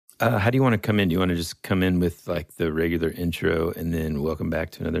How do you want to come in? Do you want to just come in with like the regular intro and then welcome back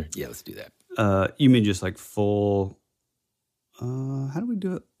to another? Yeah, let's do that. You mean just like full? How do we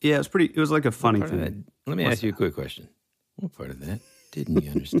do it? Yeah, it was like a funny thing. Let me ask you a quick question. What part of that didn't you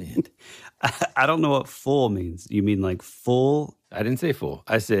understand? I don't know what full means. You mean like full? I didn't say full.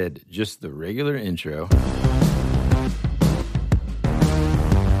 I said just the regular intro.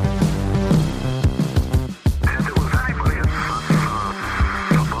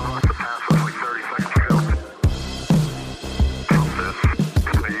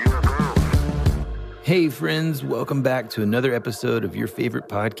 Hey friends, welcome back to another episode of your favorite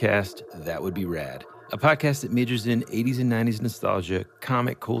podcast, That Would Be Rad. A podcast that majors in 80s and 90s nostalgia,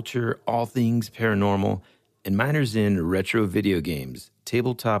 comic culture, all things paranormal, and minors in retro video games,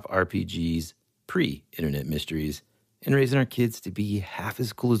 tabletop RPGs, pre-internet mysteries, and raising our kids to be half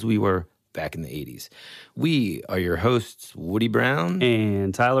as cool as we were back in the 80s. We are your hosts, Woody Brown.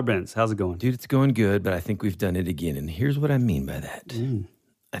 And Tyler Benz. How's it going? Dude, it's going good, but I think we've done it again, and here's what I mean by that.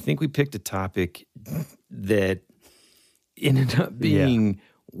 I think we picked a topic that ended up being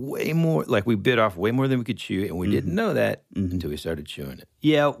way more, like we bit off way more than we could chew, and we didn't know that until we started chewing it.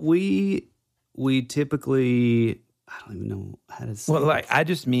 Yeah, we typically, I don't even know how to say it. Well, like, I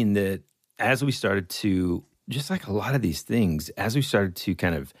just mean that as we started to, just like a lot of these things, as we started to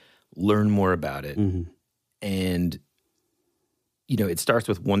kind of learn more about it, and, you know, it starts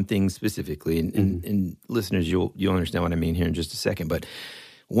with one thing specifically, and listeners, you'll understand what I mean here in just a second, but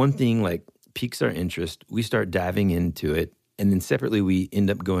one thing like piques our interest, we start diving into it, and then separately we end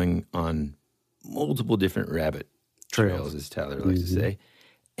up going on multiple different rabbit trails, as Tyler likes to say,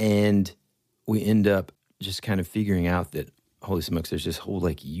 and we end up just kind of figuring out that, holy smokes, there's this whole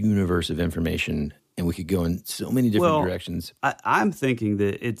like universe of information, and we could go in so many different directions. I'm thinking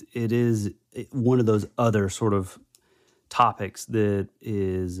that it is one of those other sort of topics that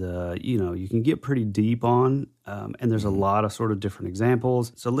is, you can get pretty deep on, and there's a lot of sort of different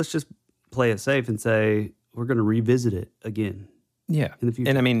examples. So let's just play it safe and say we're going to revisit it again. Yeah, in the future.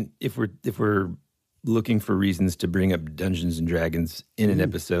 And I mean, if we're looking for reasons to bring up Dungeons and Dragons in an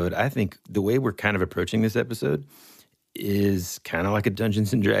episode, I think the way we're kind of approaching this episode is kind of like a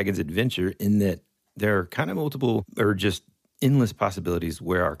Dungeons and Dragons adventure, in that there are kind of multiple or just endless possibilities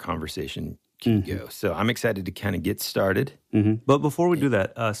where our conversation can go. So I'm excited to kind of get started. But before we do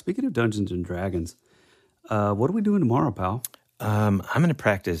that, speaking of Dungeons and Dragons, what are we doing tomorrow, pal? I'm going to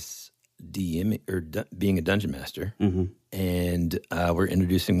practice DM or being a dungeon master, and we're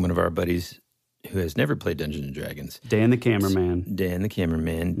introducing one of our buddies who has never played Dungeons and Dragons, Dan the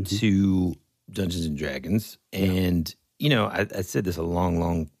cameraman, to Dungeons and Dragons. And you know, I said this a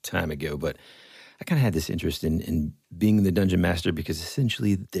long time ago, but I kind of had this interest in being the dungeon master because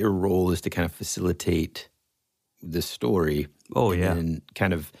essentially their role is to kind of facilitate the story. And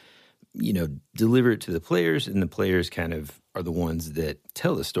kind of, you know, deliver it to the players, and the players kind of are the ones that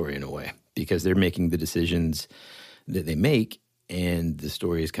tell the story in a way, because they're making the decisions that they make, and the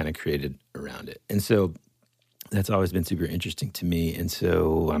story is kind of created around it. And so that's always been super interesting to me. And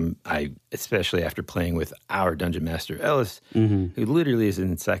so I especially after playing with our dungeon master, Ellis, who literally is an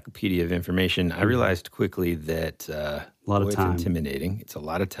encyclopedia of information, I realized quickly that a lot of time. It's intimidating. It's a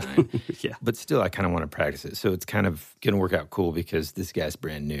lot of time. But still, I kind of want to practice it. So it's kind of going to work out cool because this guy's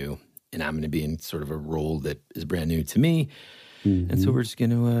brand new, and I'm going to be in sort of a role that is brand new to me. And so we're just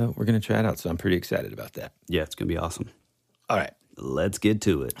going to we're going to try it out. So I'm pretty excited about that. Yeah, it's going to be awesome. All right. Let's get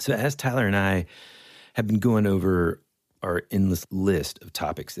to it. So as Tyler and I have been going over our endless list of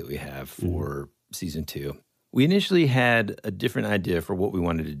topics that we have for season 2. We initially had a different idea for what we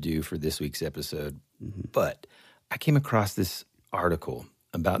wanted to do for this week's episode, but I came across this article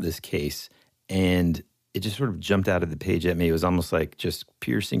about this case, and it just sort of jumped out of the page at me. It was almost like just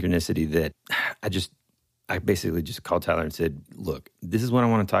pure synchronicity that I basically just called Tyler and said, look, this is what I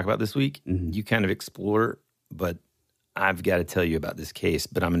want to talk about this week. You kind of explore, but I've got to tell you about this case,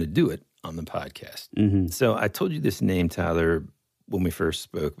 but I'm going to do it on the podcast. So I told you this name, Tyler, when we first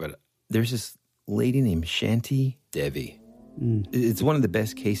spoke, but there's this lady named Shanti Devi. It's one of the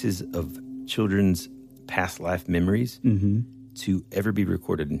best cases of children's past life memories to ever be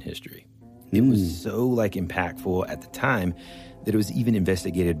recorded in history. It was so like impactful at the time that it was even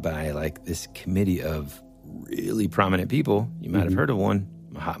investigated by like this committee of really prominent people. You might have heard of one,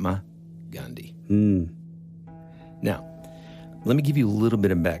 Mahatma Gandhi. Now, let me give you a little bit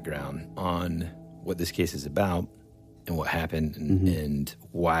of background on what this case is about and what happened and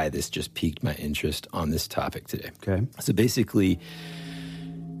why this just piqued my interest on this topic today. Okay. So basically,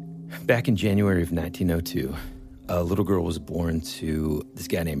 back in January of 1902, a little girl was born to this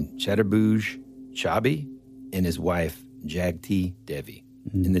guy named Chatterbooge Chabi and his wife, Jagti Devi.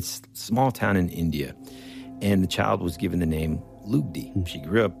 in this small town in India. And the child was given the name Lugdi. She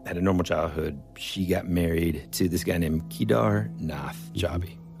grew up, had a normal childhood. She got married to this guy named Kedar Nath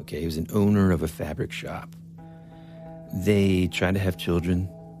Jabi. Okay, he was an owner of a fabric shop. They tried to have children.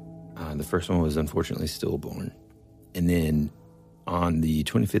 The first one was unfortunately stillborn. And then on the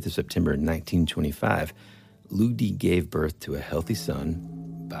 25th of September 1925, Lugdi gave birth to a healthy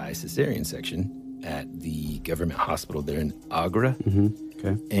son by cesarean section at the government hospital there in Agra.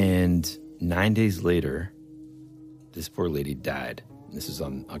 Okay. And 9 days later, this poor lady died. This is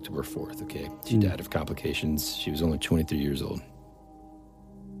on October 4th, okay? She died of complications. She was only 23 years old.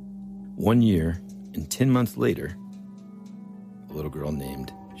 1 year and 10 months later, a little girl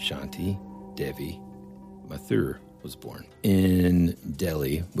named Shanti Devi Mathur was born in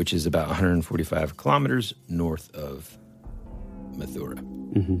Delhi, which is about 145 kilometers north of Mathura.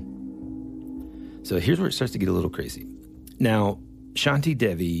 So here's where it starts to get a little crazy. Now, Shanti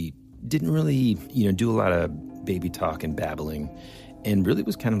Devi didn't really, do a lot of baby talk and babbling, and really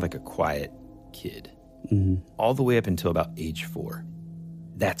was kind of like a quiet kid, all the way up until about age 4.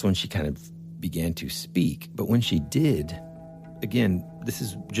 That's when she kind of began to speak. But when she did, again, this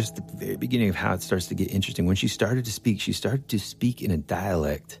is just the very beginning of how it starts to get interesting. When she started to speak in a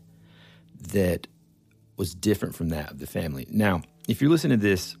dialect that was different from that of the family. Now, if you're listening to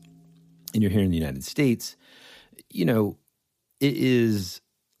this and you're here in the United States, it is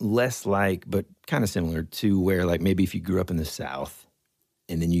less like, but kind of similar to where, like, maybe if you grew up in the South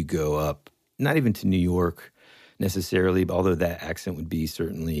and then you go up, not even to New York necessarily, although that accent would be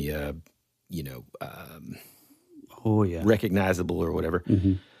certainly, recognizable or whatever.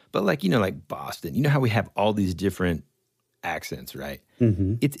 But like Boston, how we have all these different accents, right?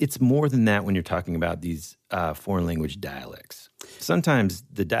 It's more than that when you're talking about these foreign language dialects. Sometimes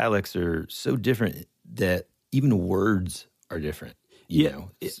the dialects are so different that even words are different.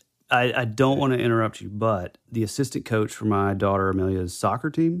 I don't want to interrupt you, but the assistant coach for my daughter Amelia's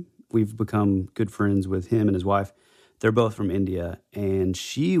soccer team, we've become good friends with him and his wife. They're both from India, and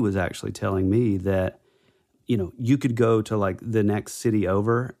she was actually telling me that you could go to like the next city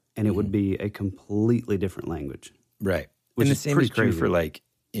over and it would be a completely different language. Right. Which and the is same pretty is true crazy. for like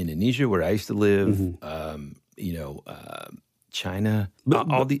Indonesia, where I used to live, China,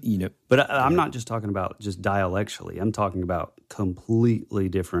 But I'm not just talking about just dialectually. I'm talking about completely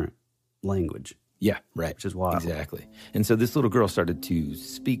different language. Yeah, right. Which is wild. Exactly. And so this little girl started to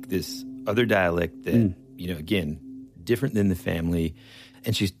speak this other dialect that, again, different than the family.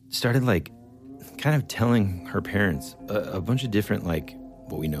 And she started like kind of telling her parents a bunch of different, like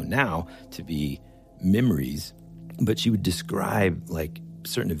what we know now to be memories. But she would describe like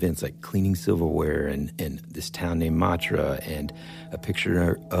certain events like cleaning silverware and this town named Mathura and a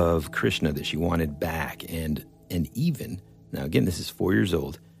picture of Krishna that she wanted back. And even, now again, this is 4 years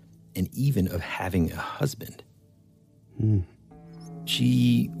old, and even of having a husband.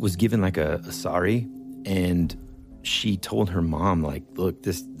 She was given like a sari, and she told her mom, like, look,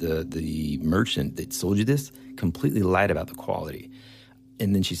 the merchant that sold you this completely lied about the quality.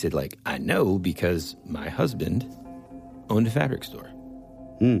 And then she said, like, I know because my husband owned a fabric store.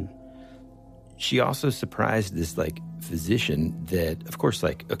 She also surprised this like physician that, of course,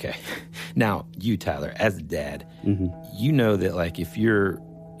 like, okay, now you, Tyler, as a dad, you know that like if you're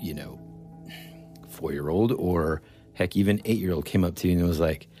 4-year-old or heck, even 8-year-old came up to you and was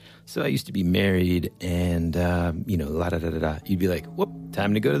like, so I used to be married and, la da da da da. You'd be like, whoop,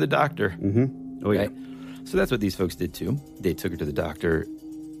 time to go to the doctor. Oh, yeah. Right? So that's what these folks did too. They took her to the doctor.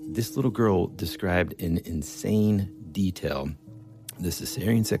 This little girl described in insane detail the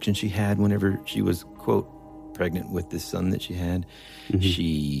cesarean section she had whenever she was, quote, pregnant with this son that she had.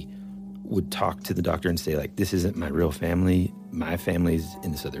 She would talk to the doctor and say, like, this isn't my real family. My family's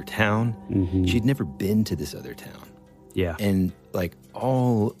in this other town. She'd never been to this other town. Yeah. And like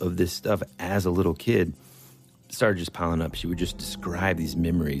all of this stuff as a little kid started just piling up. She would just describe these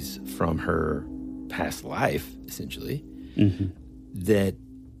memories from her past life, essentially, that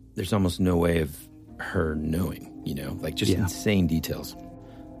there's almost no way of her knowing, like just insane details.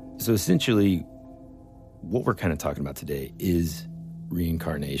 So essentially, what we're kind of talking about today is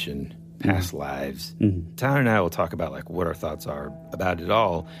reincarnation, past lives. Tyler and I will talk about like what our thoughts are about it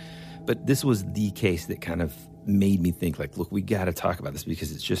all. But this was the case that kind of made me think like, look, we got to talk about this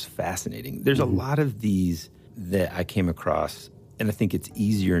because it's just fascinating. There's a lot of these that I came across, and I think it's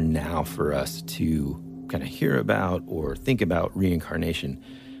easier now for us to kind of hear about or think about reincarnation.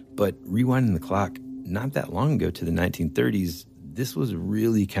 But rewinding the clock, not that long ago to the 1930s, this was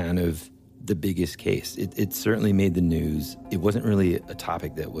really kind of the biggest case. It certainly made the news. It wasn't really a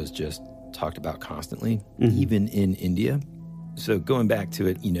topic that was just talked about constantly, even in India. So going back to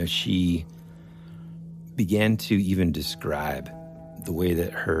it, she began to even describe the way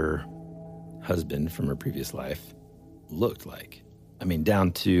that her husband from her previous life looked like. I mean,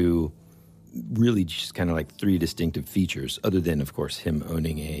 down to really just kind of like 3 distinctive features, other than, of course, him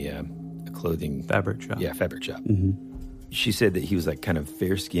owning a clothing... Fabric shop. Yeah, fabric shop. Mm-hmm. She said that he was like kind of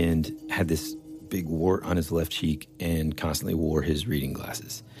fair-skinned, had this big wart on his left cheek, and constantly wore his reading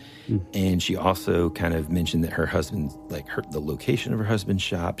glasses. Mm. And she also kind of mentioned that her husband, like the location of her husband's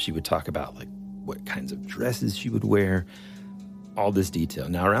shop, she would talk about like what kinds of dresses she would wear, all this detail.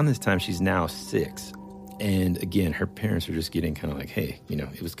 Now, around this time, she's now 6. And again, her parents are just getting kind of like, hey,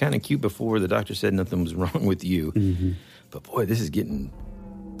 it was kind of cute before. The doctor said nothing was wrong with you. Mm-hmm. But boy, this is getting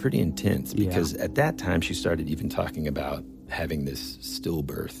pretty intense, because at that time she started even talking about having this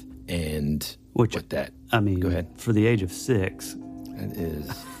stillbirth and go ahead. For the age of 6,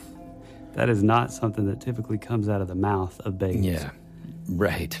 that is not something that typically comes out of the mouth of babies. Yeah,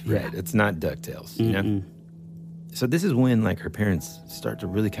 right. It's not DuckTales, So this is when like her parents start to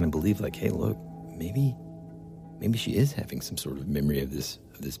really kind of believe like, hey, look, maybe she is having some sort of memory of this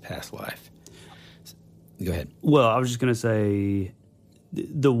past life. So, go ahead. Well, I was just going to say,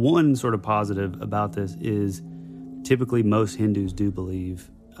 the one sort of positive about this is typically most Hindus do believe.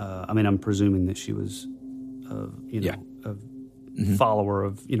 I'm presuming that she was, a follower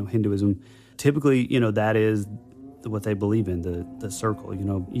of Hinduism. Typically, that is what they believe in, the circle.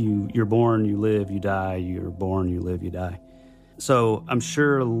 You're born, you live, you die. You're born, you live, you die. So I'm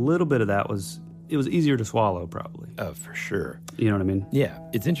sure a little bit of that was easier to swallow, probably. Oh, for sure. You know what I mean? Yeah,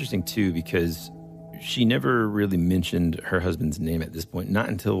 it's interesting too, because she never really mentioned her husband's name at this point, not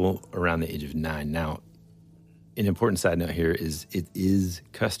until around the age of 9. Now, an important side note here is it is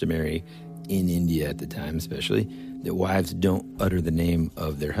customary in India at the time, especially, that wives don't utter the name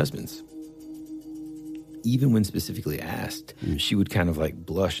of their husbands. Even when specifically asked, she would kind of like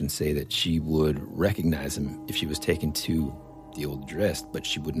blush and say that she would recognize him if she was taken to the old address, but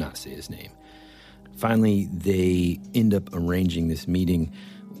she would not say his name. Finally, they end up arranging this meeting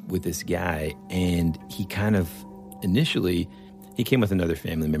with this guy, and he kind of initially he came with another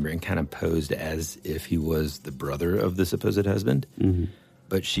family member and kind of posed as if he was the brother of the supposed husband. Mm-hmm.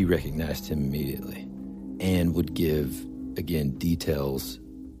 But she recognized him immediately and would give, again, details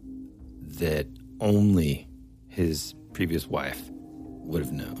that only his previous wife would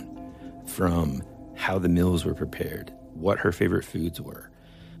have known, from how the meals were prepared, what her favorite foods were,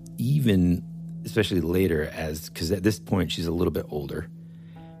 even especially later, because at this point she's a little bit older,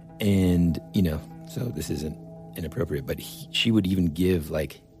 and so this isn't inappropriate, but she would even give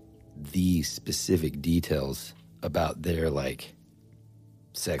like the specific details about their like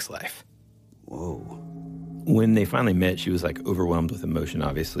sex life. Whoa. When they finally met, she was like overwhelmed with emotion,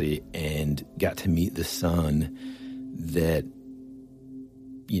 obviously, and got to meet the son that,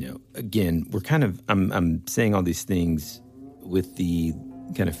 again, I'm saying all these things with the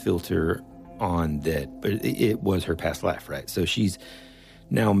kind of filter on that, but it was her past life, right? So she's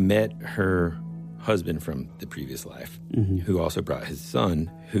now met her husband from the previous life, mm-hmm. who also brought his son,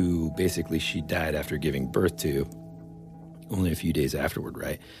 who basically she died after giving birth to only a few days afterward,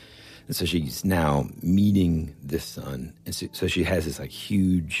 right? And so she's now meeting this son. And so she has this like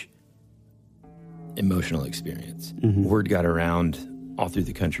huge emotional experience. Mm-hmm. Word got around all through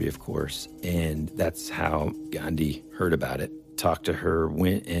the country, of course, and that's how Gandhi heard about it, talked to her,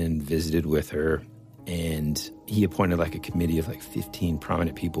 went and visited with her, and he appointed like a committee of like 15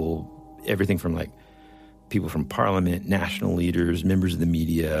 prominent people, everything from like people from parliament, national leaders, members of the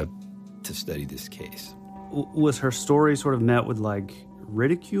media, to study this case. Was her story sort of met with like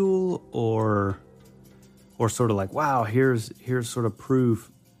ridicule or sort of like, wow, here's sort of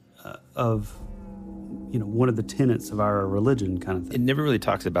proof of one of the tenets of our religion kind of thing? It never really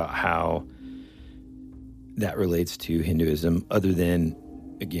talks about how that relates to Hinduism, other than,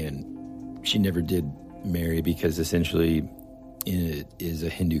 again, she never did marry because essentially it is a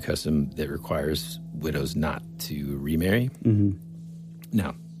Hindu custom that requires widows not to remarry. Mm-hmm.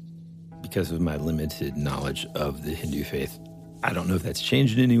 Now, because of my limited knowledge of the Hindu faith, I don't know if that's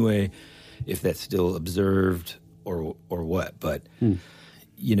changed in any way, if that's still observed or what. But,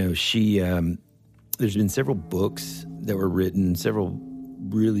 she, there's been several books that were written, several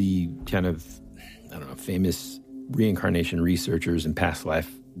really kind of, famous reincarnation researchers and past life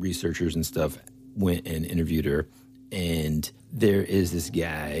researchers and stuff went and interviewed her. And there is this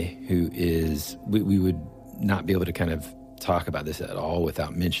guy who is, we would not be able to kind of talk about this at all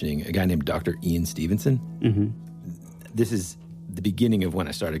without mentioning a guy named Dr. Ian Stevenson. Mm-hmm. This is the beginning of when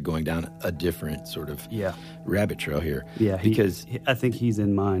I started going down a different sort of rabbit trail here. Yeah, because I think he's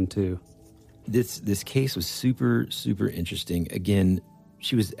in mine too. This case was super, super interesting. Again,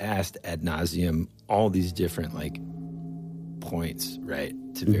 she was asked ad nauseum all these different points, right,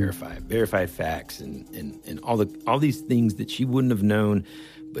 to verify facts and all these things that she wouldn't have known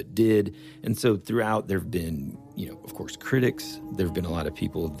but did. And so throughout, there have been, of course, critics. There have been a lot of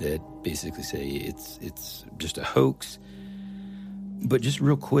people that basically say it's just a hoax. But just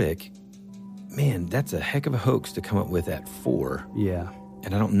real quick, man, that's a heck of a hoax to come up with at 4. Yeah.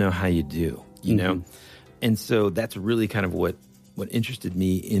 And I don't know how you do, you know? And so that's really kind of what interested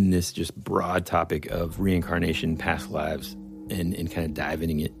me in this just broad topic of reincarnation, past lives, and kind of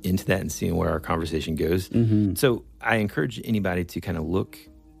diving into that and seeing where our conversation goes. So I encourage anybody to kind of look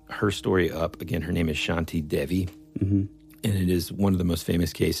her story up. Again, her name is Shanti Devi, and it is one of the most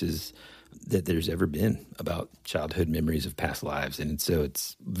famous cases that there's ever been about childhood memories of past lives. And so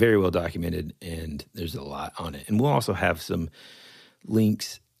it's very well documented, and there's a lot on it. And we'll also have some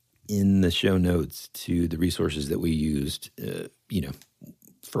links in the show notes to the resources that we used,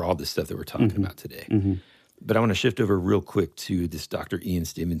 for all this stuff that we're talking about today. But I want to shift over real quick to this Dr. Ian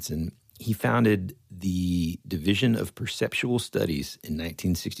Stevenson. He founded the Division of Perceptual Studies in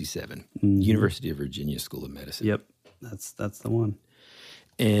 1967, University of Virginia School of Medicine. Yep, that's the one.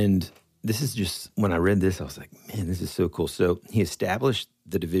 And this is just, when I read this, I was like, man, this is so cool. So he established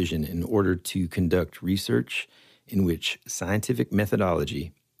the division in order to conduct research in which scientific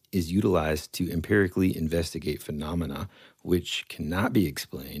methodology is utilized to empirically investigate phenomena which cannot be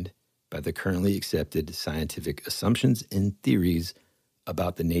explained by the currently accepted scientific assumptions and theories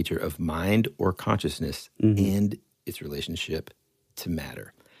about the nature of mind or consciousness and its relationship to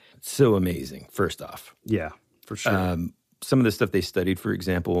matter. So amazing, first off. Yeah, for sure. Some of the stuff they studied, for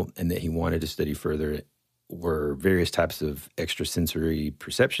example, and that he wanted to study further were various types of extrasensory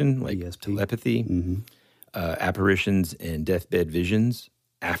perception, like ESP. Telepathy, apparitions and deathbed visions,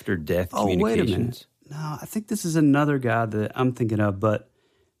 after-death communications. Wait a minute. No, I think this is another guy that I'm thinking of, but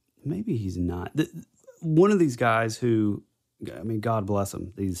maybe he's not. One of these guys who, God bless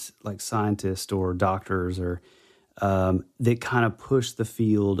them, these scientists or doctors or that kind of push the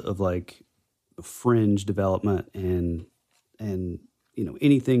field of fringe development and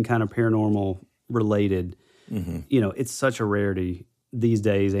anything kind of paranormal related. It's such a rarity these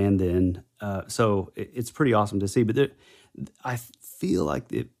days and then. So it's pretty awesome to see. But I feel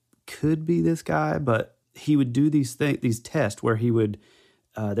like it could be this guy, but he would do these tests where he would.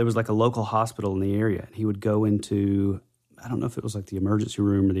 There was a local hospital in the area, and he would go into, I don't know if it was the emergency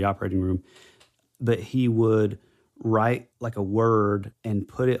room or the operating room, but he would write a word and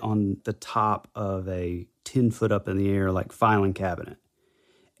put it on the top of a 10-foot up in the air filing cabinet.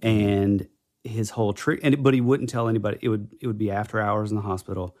 And his whole trick, but he wouldn't tell anybody. It would be after hours in the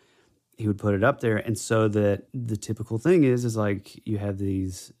hospital. He would put it up there, and so that the typical thing is you have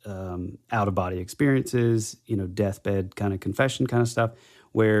these out-of-body experiences, deathbed kind of confession kind of stuff,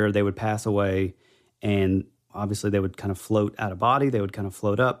 where they would pass away, and obviously they would kind of float out of body, they would kind of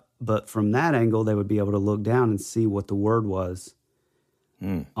float up, but from that angle, they would be able to look down and see what the word was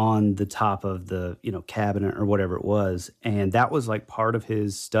on the top of the cabinet or whatever it was, and that was part of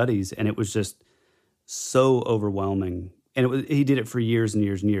his studies, and it was just so overwhelming. And he did it for years and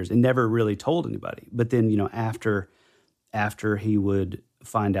years and years and never really told anybody. But then, after he would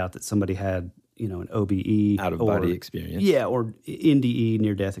find out that somebody had, an OBE. Out-of-body experience. Yeah, or NDE,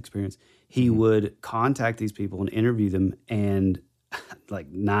 near-death experience. He would contact these people and interview them, and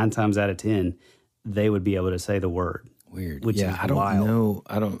 9 times out of 10, they would be able to say the word. Weird. Which is I don't wild. know.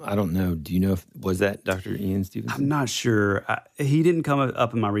 I don't know. Do you know was that Dr. Ian Stevenson? I'm not sure. He didn't come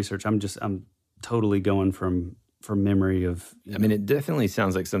up in my research. I'm totally going from memory of. It definitely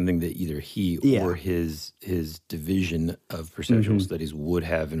sounds like something that either he or his division of perceptual studies would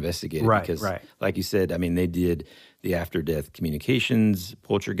have investigated. Right, because, right. like you said, they did the after-death communications,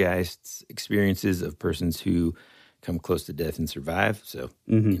 poltergeists, experiences of persons who come close to death and survive. So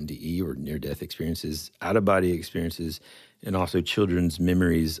NDE or near-death experiences, out-of-body experiences, and also children's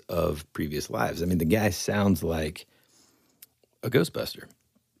memories of previous lives. The guy sounds like a Ghostbuster.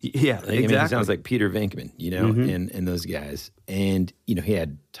 Yeah, exactly. He sounds like Peter Venkman, and those guys. And, he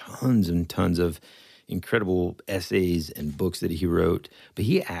had tons and tons of incredible essays and books that he wrote. But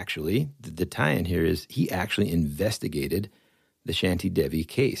he actually, the tie-in here is he actually investigated the Shanti Devi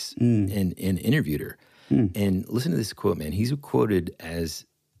case and interviewed her. And listen to this quote, man. He's quoted as,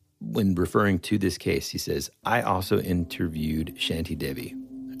 when referring to this case, he says, "I also interviewed Shanti Devi,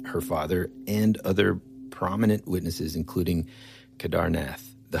 her father, and other prominent witnesses, including Kedarnath,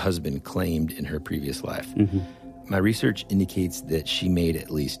 the husband claimed in her previous life. My research indicates that she made at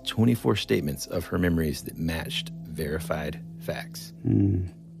least 24 statements of her memories that matched verified facts."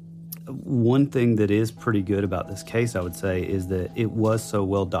 One thing that is pretty good about this case, I would say, is that it was so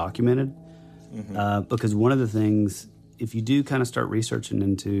well documented. Because one of the things, if you do kind of start researching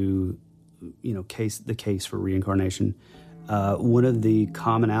into, the case for reincarnation, one of the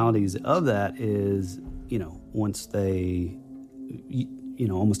commonalities of that is, once they,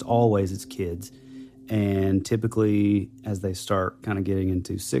 almost always it's kids. And typically, as they start kind of getting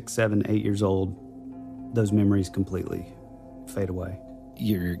into 6, 7, 8 years old, those memories completely fade away.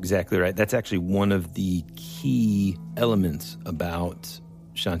 You're exactly right. That's actually one of the key elements about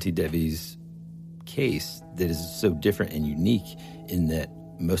Shanti Devi's case that is so different and unique, in that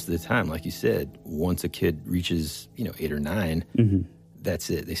most of the time, like you said, once a kid reaches 8 or 9, that's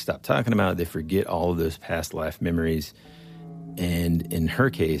it. They stop talking about it. They forget all of those past life memories. And in her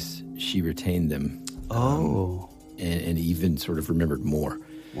case, she retained them. And even sort of remembered more.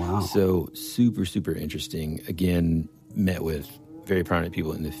 Wow. So super, super interesting. Again, met with very prominent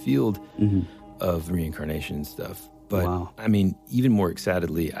people in the field of reincarnation and stuff. But I mean, even more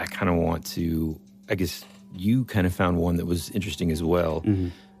excitedly, I kind of want to, I guess you kind of found one that was interesting as well.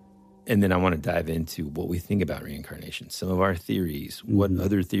 And then I want to dive into what we think about reincarnation, some of our theories, what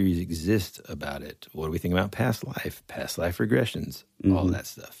other theories exist about it, what do we think about past life regressions, all that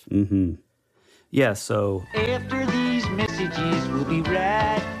stuff. Yeah, so... After these messages, we'll be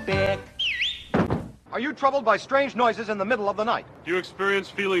right back. Are you troubled by strange noises in the middle of the night? Do you experience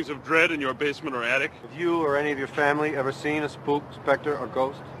feelings of dread in your basement or attic? Have you or any of your family ever seen a spook, specter, or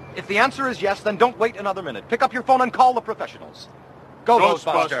ghost? If the answer is yes, then don't wait another minute. Pick up your phone and call the professionals. Go,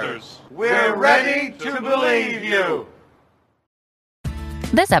 Ghostbusters! We're ready to believe you!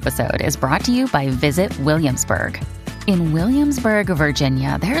 This episode is brought to you by Visit Williamsburg. In Williamsburg,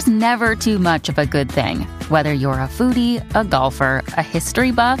 Virginia, there's never too much of a good thing. Whether you're a foodie, a golfer, a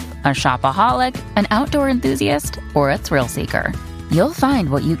history buff, a shopaholic, an outdoor enthusiast, or a thrill seeker, you'll find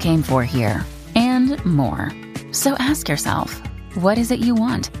what you came for here and more. So ask yourself, what is it you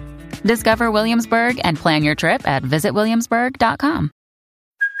want? Discover Williamsburg and plan your trip at visitwilliamsburg.com.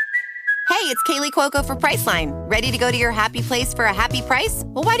 Hey, it's Kaylee Cuoco for Priceline. Ready to go to your happy place for a happy price?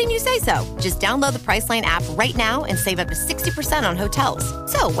 Well, why didn't you say so? Just download the Priceline app right now and save up to 60% on hotels.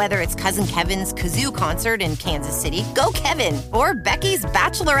 So whether it's Cousin Kevin's Kazoo Concert in Kansas City, go Kevin, or Becky's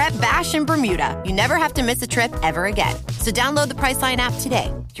Bachelorette Bash in Bermuda, you never have to miss a trip ever again. So download the Priceline app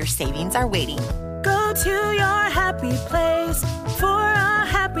today. Your savings are waiting. Go to your happy place for a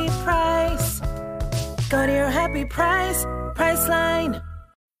happy price. Go to your happy price, Priceline.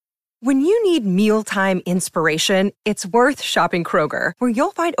 When you need mealtime inspiration, it's worth shopping Kroger, where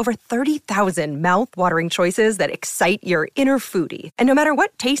you'll find over 30,000 mouth-watering choices that excite your inner foodie. And no matter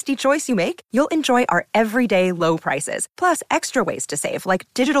what tasty choice you make, you'll enjoy our everyday low prices, plus extra ways to save, like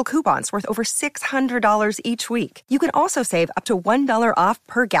digital coupons worth over $600 each week. You can also save up to $1 off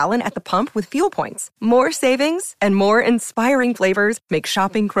per gallon at the pump with fuel points. More savings and more inspiring flavors make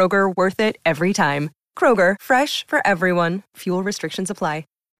shopping Kroger worth it every time. Kroger, fresh for everyone. Fuel restrictions apply.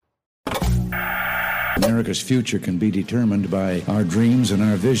 America's future can be determined by our dreams and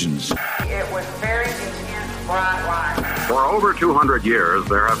our visions. It was very intense, bright light. For over 200 years,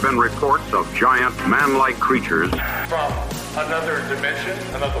 there have been reports of giant man-like creatures from another dimension,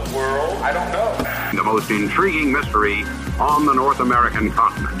 another world. I don't know. The most intriguing mystery on the North American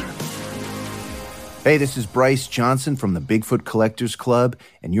continent. Hey, this is Bryce Johnson from the Bigfoot Collectors Club,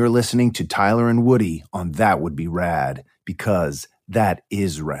 and you're listening to Tyler and Woody on That Would Be Rad, because that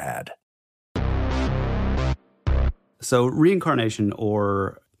is rad. So reincarnation,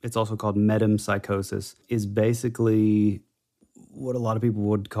 or it's also called metempsychosis, is basically what a lot of people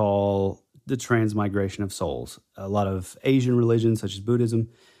would call the transmigration of souls. A lot of Asian religions, such as Buddhism,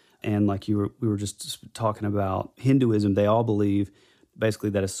 and like we were just talking about Hinduism, they all believe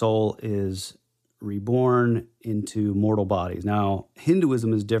basically that a soul is reborn into mortal bodies. Now,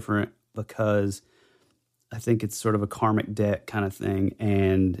 Hinduism is different because I think it's sort of a karmic debt kind of thing,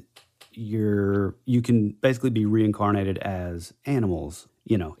 and you can basically be reincarnated as animals.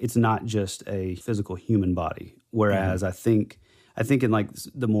 You know, it's not just a physical human body. Whereas I think in like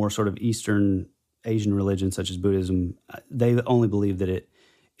the more sort of Eastern Asian religions such as Buddhism, they only believe that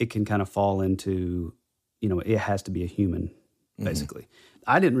it can kind of fall into, it has to be a human, basically.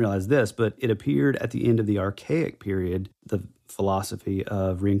 I didn't realize this, but it appeared at the end of the Archaic period, the philosophy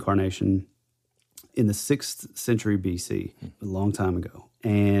of reincarnation, in the 6th century BC, a long time ago.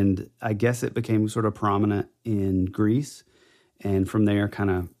 And I guess it became sort of prominent in Greece, and from there kind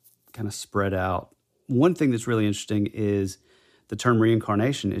of spread out. One thing that's really interesting is the term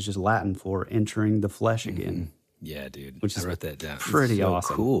reincarnation is just Latin for entering the flesh again. Yeah, dude. Which I wrote that down. Pretty so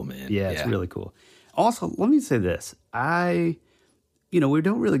awesome. Cool, man. Yeah, it's really cool. Also, let me say this. we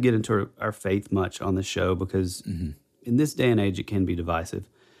don't really get into our faith much on the show because in this day and age, it can be divisive.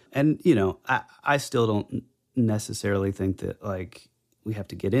 And, I still don't necessarily think that, like, we have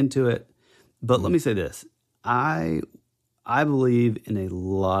to get into it. But let me say this. I believe in a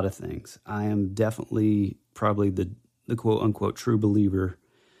lot of things. I am definitely probably the quote-unquote true believer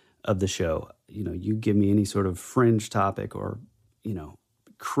of the show. You give me any sort of fringe topic or,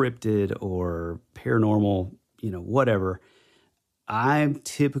 cryptid or paranormal, whatever. I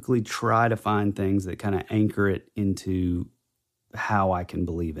typically try to find things that kind of anchor it into how I can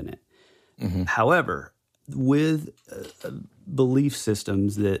believe in it. However, with belief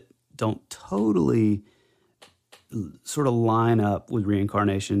systems that don't totally sort of line up with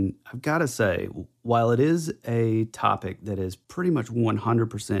reincarnation, I've got to say, while it is a topic that is pretty much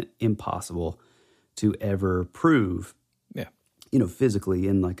 100% impossible to ever prove, physically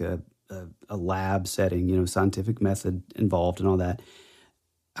in like a lab setting, scientific method involved and all that.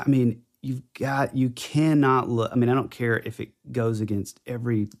 I mean, you cannot look. I mean, I don't care if it goes against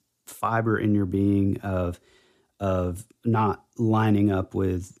every fiber in your being of not lining up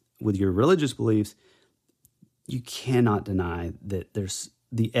with your religious beliefs. You cannot deny that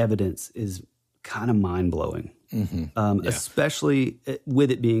the evidence is kind of mind blowing, especially with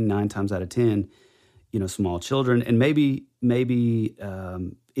it being 9 times out of 10, small children, and maybe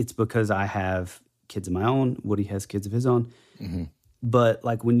it's because I have kids of my own. Woody has kids of his own. But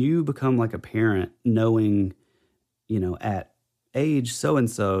like when you become like a parent, knowing, at age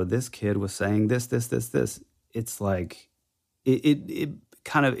so-and-so, this kid was saying this, it's like, it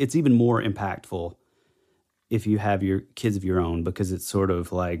kind of, it's even more impactful if you have your kids of your own, because it's sort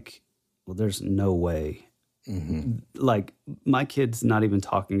of like, well, there's no way. Like my kid's not even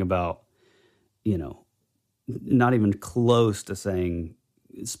talking about, not even close to saying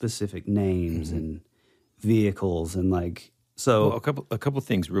specific names and vehicles and like, so well, a couple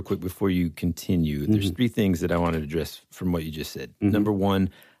things real quick before you continue. There's 3 things that I want to address from what you just said. Number one,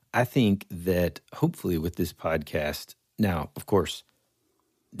 I think that hopefully with this podcast, now, of course,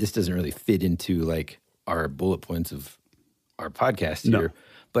 this doesn't really fit into like our bullet points of our podcast here,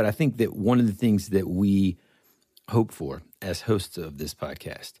 but I think that one of the things that we hope for as hosts of this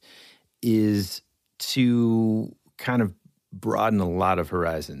podcast is to kind of broaden a lot of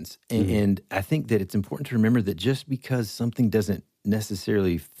horizons. And I think that it's important to remember that just because something doesn't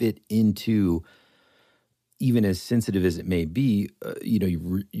necessarily fit into, even as sensitive as it may be,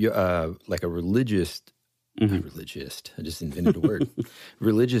 like a religious, I just invented a word,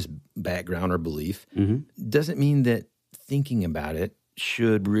 religious background or belief, doesn't mean that thinking about it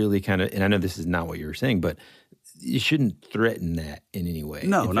should really kind of, and I know this is not what you were saying, but you shouldn't threaten that in any way.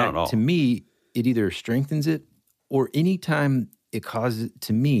 No, not at all. To me, it either strengthens it, or anytime it causes,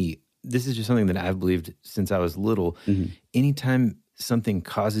 to me, this is just something that I've believed since I was little. Anytime something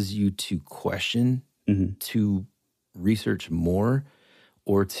causes you to question, to research more,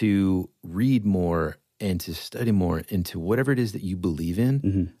 or to read more, and to study more into whatever it is that you believe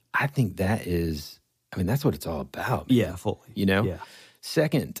in, I think that is, that's what it's all about. Man. Yeah, fully. Yeah.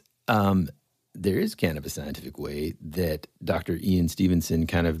 Second, there is kind of a scientific way that Dr. Ian Stevenson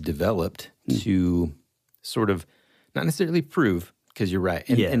kind of developed to sort of not necessarily prove, because you're right.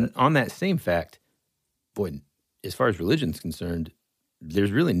 And on that same fact, boy, as far as religion's concerned,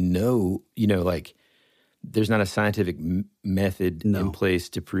 there's really no, there's not a scientific method in place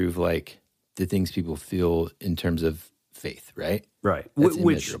to prove like the things people feel in terms of faith, right? Right. That's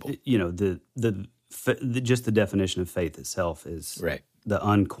Which, immeasurable. Just the definition of faith itself is the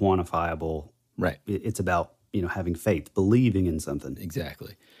unquantifiable. Right. It's about, having faith, believing in something.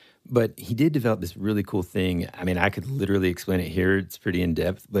 Exactly. But he did develop this really cool thing. I could literally explain it here. It's pretty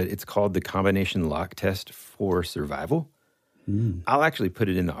in-depth, but it's called the combination lock test for survival. I'll actually put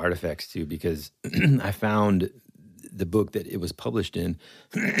it in the artifacts too, because I found the book that it was published in,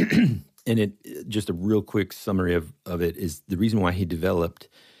 and it just a real quick summary of it is the reason why he developed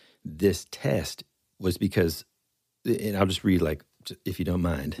this test was because, and I'll just read like, if you don't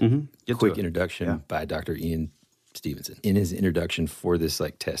mind, quick introduction by Dr. Ian Stevenson. In his introduction for this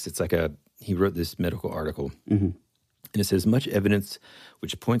like test, it's like he wrote this medical article, and it says, much evidence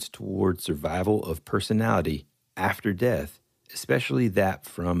which points toward survival of personality after death, especially that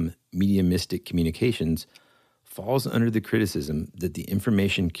from mediumistic communications, falls under the criticism that the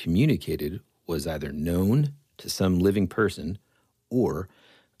information communicated was either known to some living person or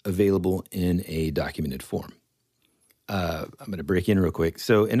available in a documented form. I'm going to break in real quick.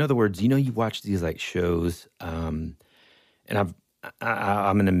 So, in other words, you watch these like shows, and I'm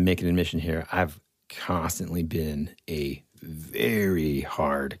going to make an admission here. I've constantly been a very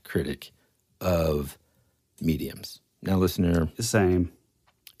hard critic of mediums, Now, listener, same.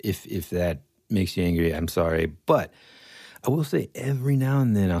 If that makes you angry, I'm sorry. But I will say every now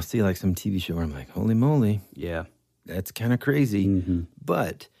and then I'll see like some TV show where I'm like, holy moly. Yeah. That's kind of crazy. Mm-hmm.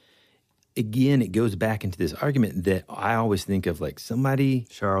 But again, it goes back into this argument that I always think of like somebody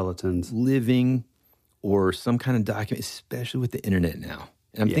charlatans living or some kind of document, especially with the internet now.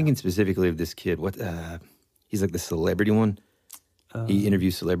 And I'm thinking specifically of this kid. He's like the celebrity one. He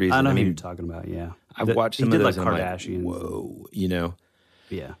interviews celebrities. I know who you're talking about, yeah. I've watched some of those. Like Kardashian. I'm like, whoa, you know?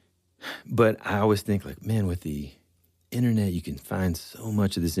 Yeah. But I always think like, man, with the internet, you can find so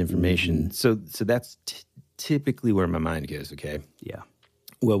much of this information. Mm-hmm. So that's typically where my mind goes, okay? Yeah.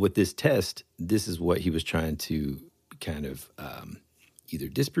 Well, with this test, this is what he was trying to kind of either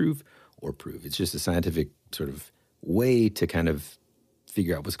disprove or prove. It's just a scientific sort of way to kind of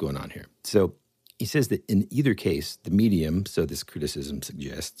figure out what's going on here. So he says that in either case, the medium, so this criticism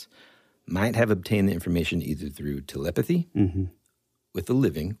suggests, might have obtained the information either through telepathy with the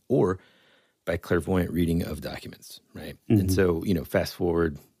living or by clairvoyant reading of documents, right? And so, fast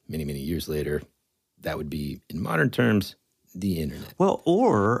forward many, many years later, that would be, in modern terms, the internet. Well,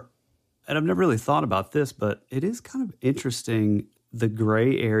 and I've never really thought about this, but it is kind of interesting, the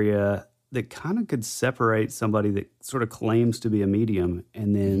gray area that kind of could separate somebody that sort of claims to be a medium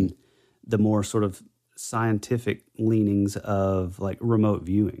and then the more sort of scientific leanings of like remote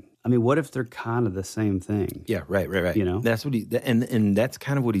viewing. I mean, what if they're kind of the same thing? Yeah, right. That's what and that's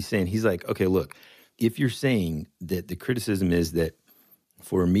kind of what he's saying. He's like, okay, look, if you're saying that the criticism is that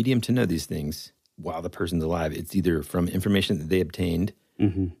for a medium to know these things while the person's alive, it's either from information that they obtained,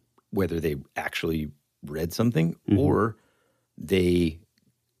 whether they actually read something or they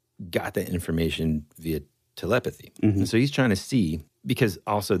got that information via telepathy. And so he's trying to see, because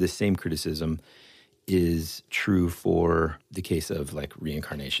also the same criticism is true for the case of like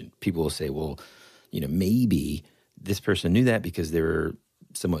reincarnation. People will say, well, maybe this person knew that because they were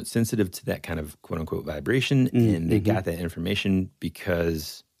somewhat sensitive to that kind of quote unquote vibration and they got that information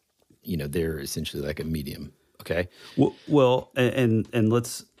because, they're essentially like a medium. Okay. Well, and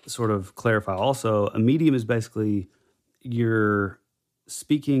let's sort of clarify also, a medium is basically you're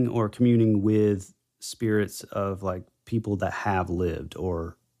speaking or communing with spirits of like people that have lived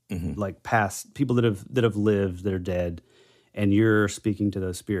or like past people that have lived, that are dead, and you're speaking to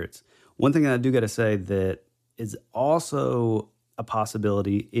those spirits. One thing that I do got to say that is also a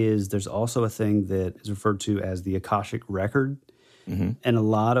possibility is there's also a thing that is referred to as the Akashic record. And a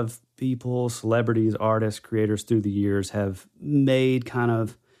lot of people, celebrities, artists, creators through the years have made kind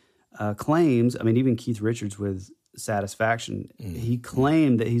of claims. I mean, even Keith Richards with Satisfaction, he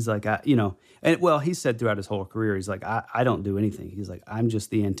claimed that he's like, he said throughout his whole career, he's like, I don't do anything. He's like, I'm just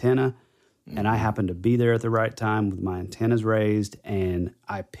the antenna, and I happen to be there at the right time with my antennas raised, and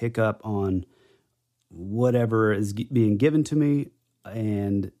I pick up on whatever is being given to me,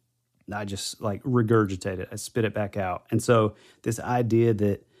 and I just like regurgitate it. I spit it back out. And so this idea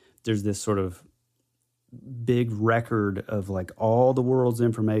that there's this sort of big record of like all the world's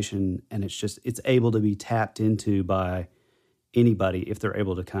information, and it's able to be tapped into by anybody if they're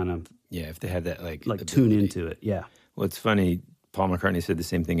able to kind of if they have that like tune into it. Yeah. Well, it's funny. Paul McCartney said the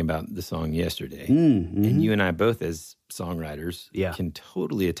same thing about the song Yesterday, and you and I both as songwriters can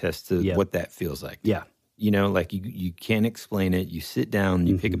totally attest to what that feels like. Yeah. Like you can't explain it. You sit down,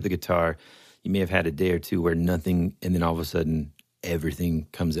 you pick up the guitar. You may have had a day or two where nothing, and then all of a sudden everything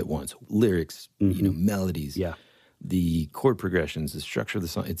comes at once. Lyrics, melodies, the chord progressions, the structure of the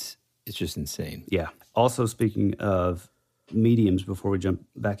song. It's just insane. Yeah. Also, speaking of mediums, before we jump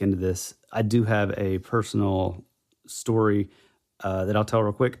back into this, I do have a personal story that I'll tell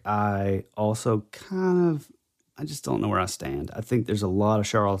real quick. I also I just don't know where I stand. I think there's a lot of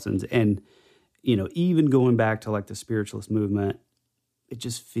charlatans, and even going back to like the spiritualist movement, it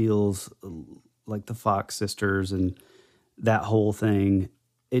just feels like the Fox sisters and that whole thing.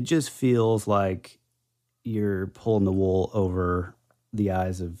 It just feels like you're pulling the wool over the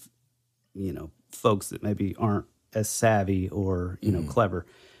eyes of, folks that maybe aren't as savvy or, clever.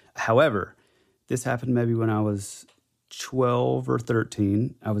 However, this happened maybe when I was 12 or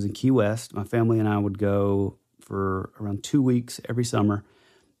 13. I was in Key West. My family and I would go for around 2 weeks every summer.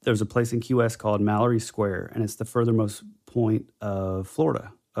 There's a place in Key West called Mallory Square, and it's the furthermost point of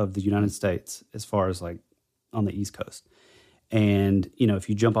Florida, of the United States, as far as like on the East Coast. And, if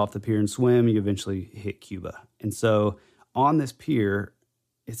you jump off the pier and swim, you eventually hit Cuba. And so on this pier,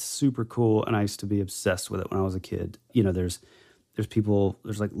 it's super cool, and I used to be obsessed with it when I was a kid. There's people,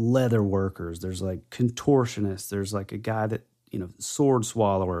 there's like leather workers, there's like contortionists, there's like a guy that, sword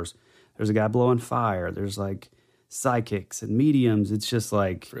swallowers, there's a guy blowing fire, there's like psychics and mediums. It's just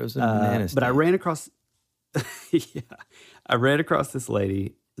like frozen bananas. But I ran across Yeah. I ran across this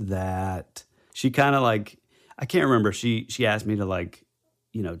lady that she kind of like, I can't remember. She asked me to like,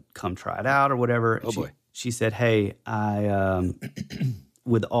 come try it out or whatever. Oh, boy. She said, hey, I,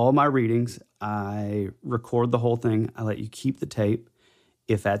 with all my readings, I record the whole thing. I let you keep the tape.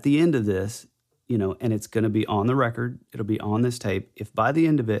 If at the end of this, and it's going to be on the record, it'll be on this tape. If by the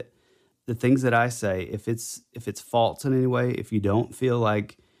end of it, the things that I say, if it's false in any way, if you don't feel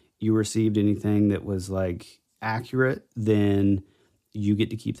like you received anything that was like accurate, then you get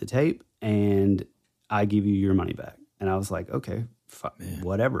to keep the tape and I give you your money back. And I was like, okay,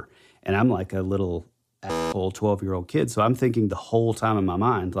 whatever. And I'm like a little asshole 12-year-old kid. So I'm thinking the whole time in my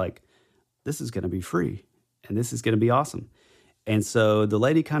mind, like, this is going to be free and this is going to be awesome. And so the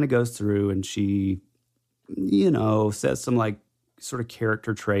lady kind of goes through and she, says some like sort of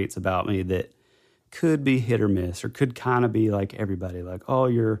character traits about me that could be hit or miss or could kind of be like everybody, like, oh,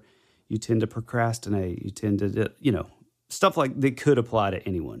 you tend to procrastinate. You tend to, stuff like that could apply to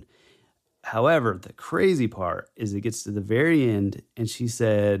anyone. However, the crazy part is it gets to the very end and she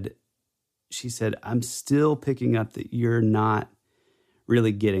said, I'm still picking up that you're not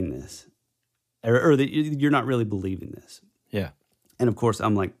really getting this or that you're not really believing this. Yeah. And of course,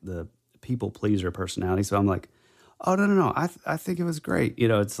 I'm like the people pleaser personality. So I'm like, oh, no. I think it was great.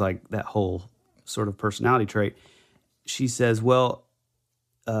 It's like that whole sort of personality trait. She says, well,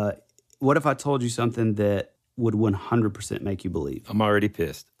 what if I told you something that would 100% make you believe? I'm already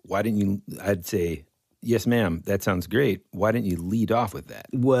pissed. Why didn't you? I'd say, yes, ma'am. That sounds great. Why didn't you lead off with that?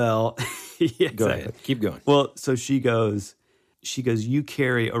 Well, yeah, Go ahead. Keep going. Well, so she goes, you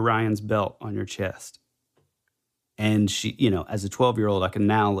carry Orion's belt on your chest. And she, as a 12-year-old, I can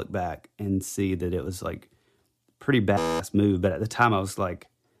now look back and see that it was like pretty badass move. But at the time I was like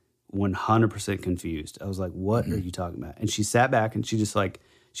 100% confused. I was like, what are you talking about? And she sat back and she just like,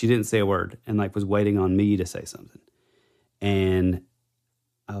 she didn't say a word and like was waiting on me to say something. And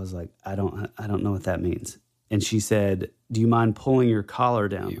I was like, I don't know what that means. And she said, do you mind pulling your collar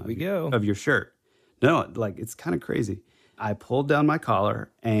down of your shirt? No, like it's kind of crazy. I pulled down my collar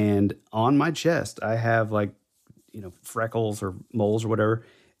and on my chest, I have like, freckles or moles or whatever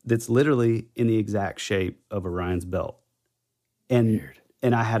that's literally in the exact shape of Orion's belt. And Weird.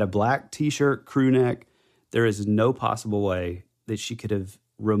 And I had a black t-shirt, crew neck. There is no possible way that she could have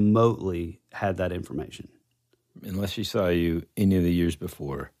remotely had that information. Unless she saw you any of the years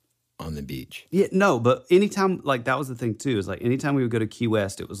before on the beach. Yeah, no, but anytime, like that was the thing too, is like anytime we would go to Key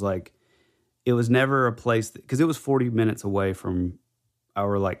West, it was like, it was never a place because it was 40 minutes away from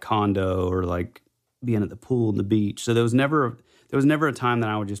our like condo or like being at the pool and the beach. So there was never a time that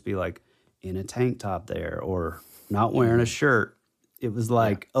I would just be like in a tank top there or not wearing a shirt. It was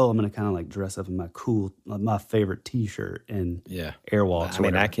like, oh, I'm going to kind of like dress up in my favorite t-shirt and Airwalks. I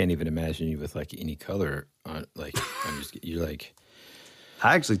mean, I can't even imagine you with like any color on, like, you're like.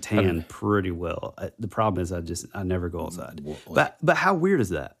 I actually tan pretty well. The problem is I never go outside. But how weird is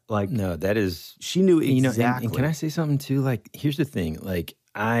that? Like, no, that is. She knew exactly. And can I say something too? Like, here's the thing. Like,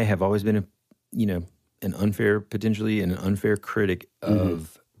 I have always been an unfair critic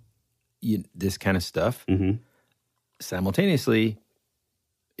of this kind of stuff. Mm-hmm. Simultaneously,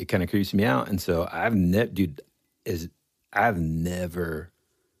 it kind of creeps me out. And so I've never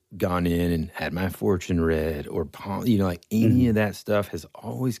gone in and had my fortune read or, like any of that stuff has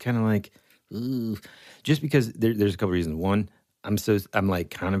always kind of like, ooh, just because there's a couple reasons. One, I'm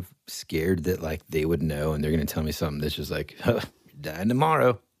like kind of scared that like they would know and they're going to tell me something that's just like, you're dying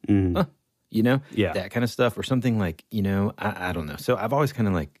tomorrow. Mm-hmm. Huh. Yeah. That kind of stuff or something like, I don't know. So I've always kind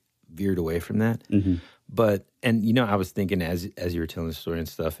of like veered away from that. Mm-hmm. But, and I was thinking as you were telling the story and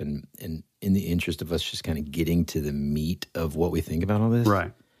stuff and in the interest of us just kind of getting to the meat of what we think about all this.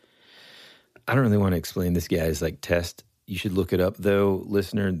 Right. I don't really want to explain this guy's like test. You should look it up though,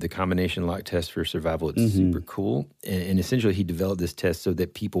 listener, the combination lock test for survival. It's super cool. And essentially he developed this test so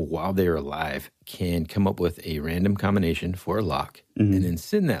that people while they're alive can come up with a random combination for a lock and then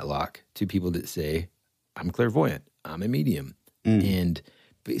send that lock to people that say, I'm clairvoyant, I'm a medium. And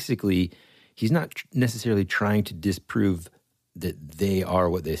basically he's not necessarily trying to disprove that they are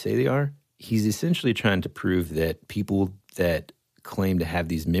what they say they are. He's essentially trying to prove that people that claim to have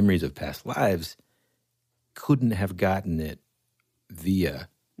these memories of past lives couldn't have gotten it via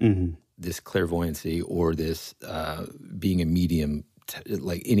this clairvoyancy or this being a medium,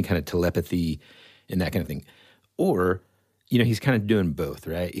 like any kind of telepathy and that kind of thing. Or, he's kind of doing both,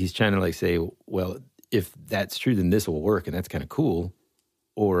 right? He's trying to like say, well, if that's true, then this will work and that's kind of cool.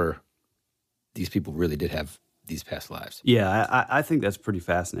 Or these people really did have these past lives. Yeah, I think that's pretty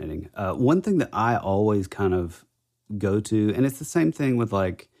fascinating. One thing that I always kind of go to, and it's the same thing with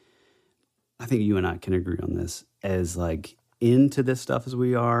like, I think you and I can agree on this, as like into this stuff as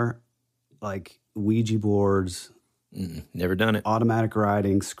we are, like Ouija boards, never done it, automatic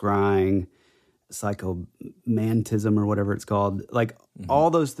writing, scrying, psychomantism or whatever it's called. Like all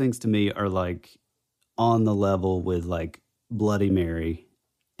those things to me are like on the level with like Bloody Mary,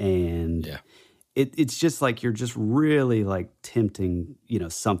 and it's just like you're just really like tempting,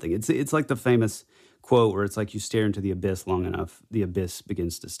 something. It's like the famous quote where it's like you stare into the abyss long enough, the abyss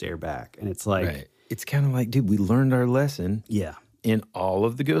begins to stare back, and it's like right. It's kind of like, dude, we learned our lesson. Yeah. In all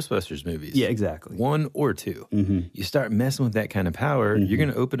of the Ghostbusters movies. Yeah, exactly. 1 or 2. You start messing with that kind of power, you're going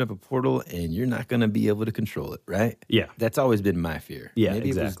to open up a portal and you're not going to be able to control it, right? Yeah. That's always been my fear. Yeah, Maybe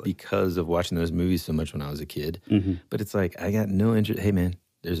exactly. it was because of watching those movies so much when I was a kid. But it's like, I got no interest. Hey, man,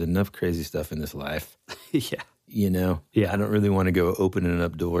 there's enough crazy stuff in this life. Yeah. I don't really want to go opening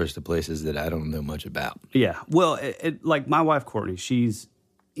up doors to places that I don't know much about. Yeah. Well, like my wife, Courtney, she's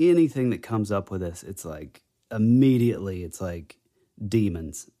anything that comes up with this, it's like immediately it's like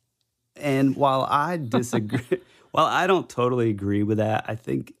demons. And while I disagree, while I don't totally agree with that, I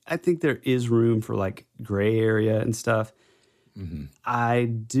think there is room for like gray area and stuff. I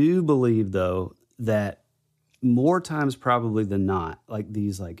do believe though that more times probably than not, like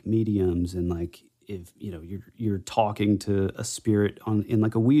these like mediums and like if you're talking to a spirit in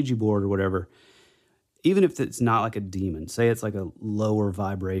like a Ouija board or whatever, even if it's not like a demon, say it's like a lower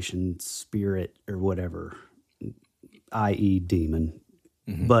vibration spirit or whatever, i.e. demon,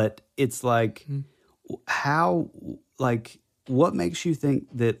 but it's like how, like, what makes you think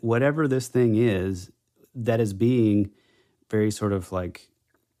that whatever this thing is that is being very sort of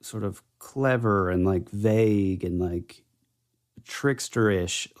clever and like vague and like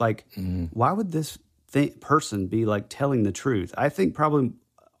tricksterish, like why would this person be like telling the truth? I think probably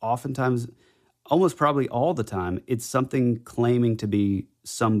oftentimes, almost probably all the time, it's something claiming to be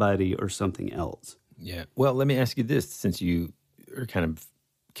somebody or something else. Yeah. Well, let me ask you this, since you are kind of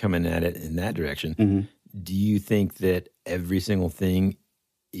coming at it in that direction. Do you think that every single thing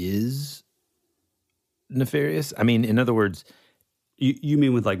is nefarious? I mean, in other words, you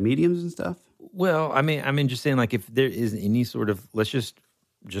mean with like mediums and stuff? Well, I mean, just saying, like, if there is any sort of, let's just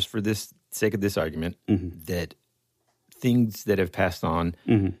for this sake of this argument, that things that have passed on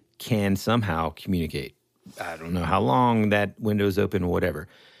can somehow communicate. I don't know how long that window's open, whatever.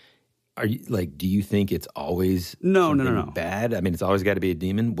 Are you like? Do you think it's always no bad? I mean, it's always got to be a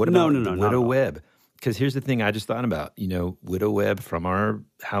demon. What about Widow Webb? Because here's the thing I just thought about. Widow Webb from our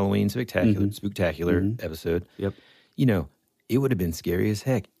Halloween Spooktacular episode. Yep. It would have been scary as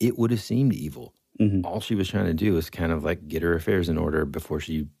heck. It would have seemed evil. All she was trying to do was kind of like get her affairs in order before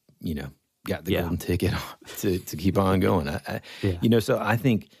she, got the golden ticket to keep on going. So I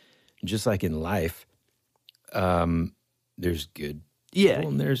think just like in life, there's good people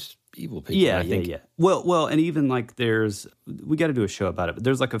and there's evil people. Yeah. Well, and even like we got to do a show about it, but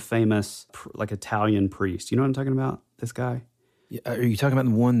there's like a famous like Italian priest. You know what I'm talking about? This guy? Yeah, are you talking about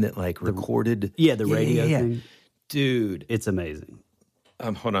the one that like recorded? The radio thing? Dude. It's amazing.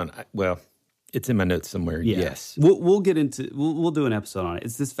 Hold on. It's in my notes somewhere. Yeah. Yes. We'll get into, we'll do an episode on it.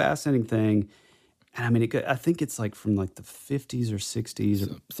 It's this fascinating thing. And I mean, I think it's like from like the 50s or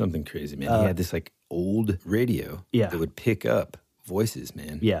 60s. Something crazy, man. He had this like old radio that would pick up voices,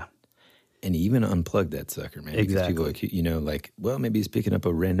 man. Yeah. And he even unplugged that sucker, man. Exactly. Because people maybe he's picking up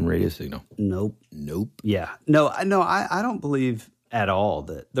a random radio signal. Nope. Yeah. No, I don't believe at all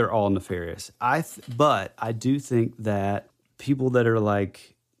that they're all nefarious. But I do think that people that are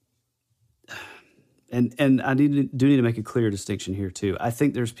like, and I do need to make a clear distinction here too. I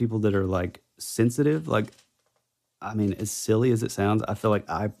think there's people that are like sensitive. Like, I mean, as silly as it sounds, I feel like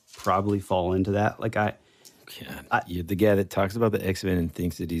I probably fall into that. Like you're the guy that talks about the X-Men and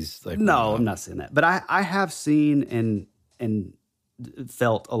thinks that he's like... No, I'm not saying that. But I have seen and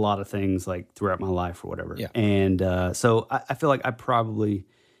felt a lot of things like throughout my life or whatever. Yeah. And so I feel like I probably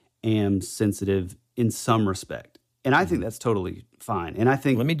am sensitive in some respect. And I think that's totally fine. And I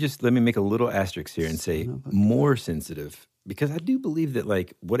think... Let me make a little asterisk here and say more sensitive. Because I do believe that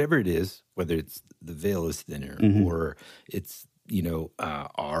like whatever it is, whether it's the veil is thinner or it's,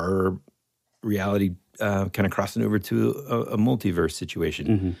 our reality kind of crossing over to a multiverse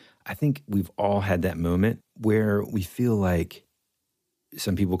situation. I think we've all had that moment where we feel like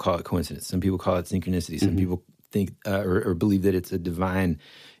some people call it coincidence, some people call it synchronicity, some people think or believe that it's a divine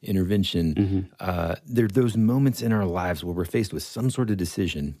intervention. There are those moments in our lives where we're faced with some sort of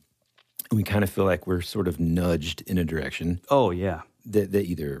decision and we kind of feel like we're sort of nudged in a direction. Oh, yeah. That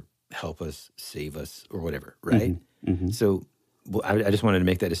either help us, save us, or whatever, right? So well, I just wanted to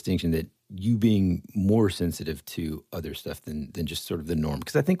make that distinction that you being more sensitive to other stuff than just sort of the norm,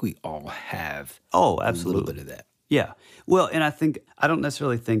 because I think we all have absolutely. a little bit of that. Yeah. Well, and I don't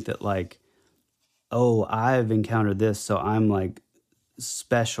necessarily think that like, oh, I've encountered this, so I'm like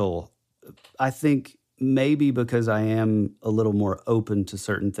special. I think maybe because I am a little more open to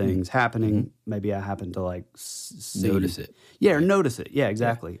certain things happening, maybe I happen to like notice it. Yeah, or notice it. Yeah,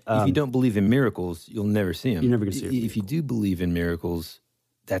 exactly. If you don't believe in miracles, you'll never see them. You're never going to see them. If you do believe in miracles,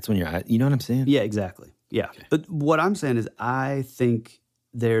 that's when you know what I'm saying? Yeah, exactly. Yeah. Okay. But what I'm saying is I think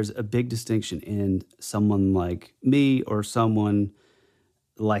there's a big distinction in someone like me or someone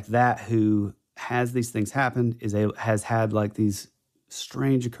like that who has these things happen, has had like these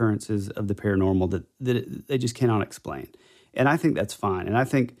strange occurrences of the paranormal that they just cannot explain. And I think that's fine. And I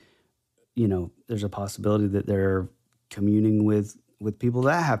think, there's a possibility that they're communing with people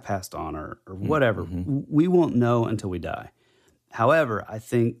that have passed on or whatever. We won't know until we die. However, I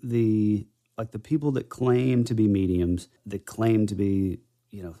think the people that claim to be mediums, that claim to be,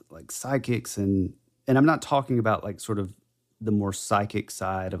 like psychics, and I'm not talking about like sort of the more psychic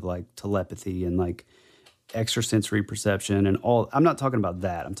side of like telepathy and like extrasensory perception and all. I'm not talking about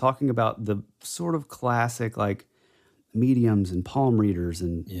that. I'm talking about the sort of classic like mediums and palm readers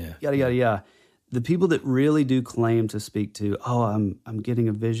and yada yada yada. The people that really do claim to speak to, I'm getting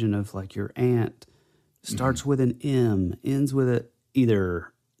a vision of like your aunt, starts with an M, ends with a,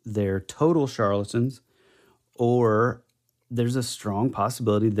 either they're total charlatans or there's a strong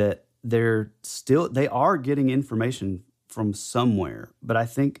possibility that they are getting information from somewhere. But I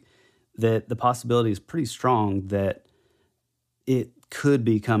think that the possibility is pretty strong that it could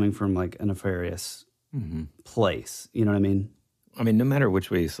be coming from like a nefarious place. You know what I mean? I mean, no matter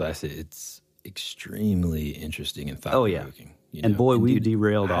which way you slice it, it's extremely interesting and thought-provoking. And boy, we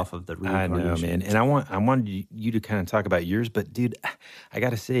derailed off of the reincarnation. I know, man. And I wanted you to kind of talk about yours, but dude, I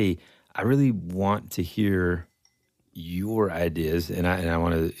got to say, I really want to hear your ideas, and I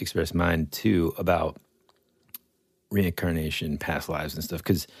want to express mine too, about reincarnation, past lives and stuff.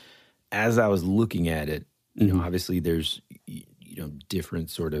 Because as I was looking at it, obviously there's, different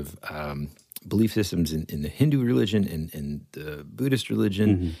sort of belief systems in the Hindu religion and the Buddhist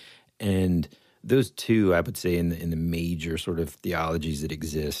religion. And those two, I would say, in the major sort of theologies that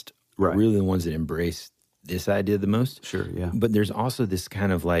exist, are really the ones that embrace this idea the most. Sure, yeah. But there's also this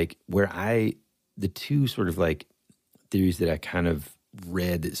kind of like the two sort of like theories that I kind of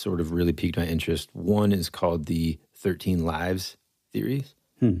read that sort of really piqued my interest. One is called the 13 Lives theories.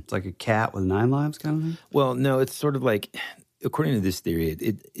 It's like a cat with 9 lives kind of thing? Well, no, it's sort of like, according to this theory,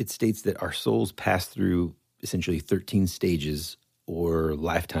 it states that our souls pass through essentially 13 stages or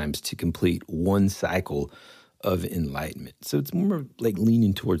lifetimes to complete one cycle of enlightenment. So it's more like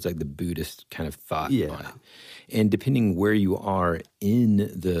leaning towards like the Buddhist kind of thought on it. And depending where you are in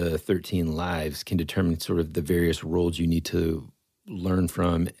the 13 lives can determine sort of the various roles you need to learn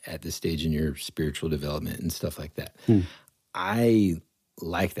from at this stage in your spiritual development and stuff like that. I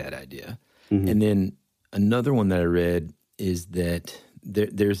like that idea. And then another one that I read is that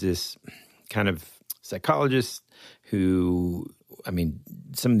there's this kind of psychologist who, I mean,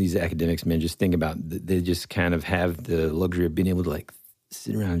 some of these academics, man, just think about, they just kind of have the luxury of being able to like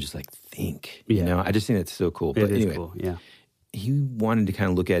sit around and just like think, you know? I just think that's so cool. But anyway, cool. Yeah. He wanted to kind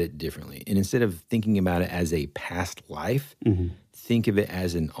of look at it differently. And instead of thinking about it as a past life, think of it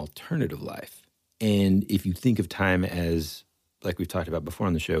as an alternative life. And if you think of time as, like we've talked about before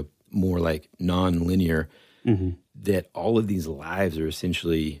on the show, more like non-linear, that all of these lives are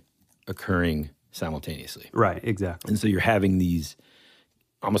essentially occurring simultaneously. Right, exactly. And so you're having these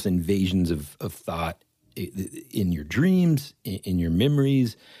almost invasions of thought in your dreams, in your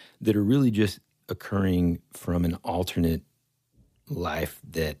memories, that are really just occurring from an alternate life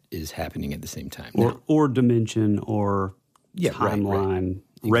that is happening at the same time. Or dimension or timeline,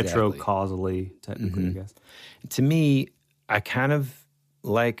 right. retro-causally, technically, I guess. To me, I kind of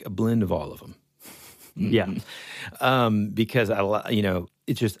like a blend of all of them. Because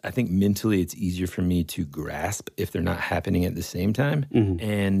it's just, I think mentally it's easier for me to grasp if they're not happening at the same time.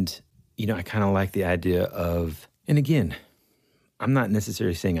 And, I kind of like the idea of, and again, I'm not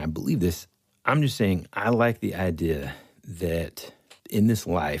necessarily saying I believe this. I'm just saying I like the idea that in this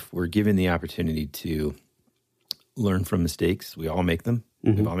life, we're given the opportunity to learn from mistakes. We all make them.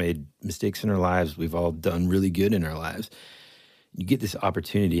 We've all made mistakes in our lives. We've all done really good in our lives. You get this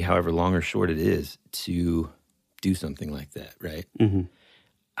opportunity, however long or short it is, to do something like that, right?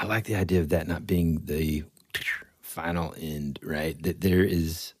 I like the idea of that not being the final end, right? That there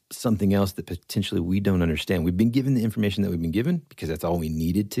is something else that potentially we don't understand. We've been given the information that we've been given because that's all we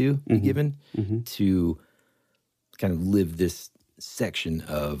needed to be given to kind of live this section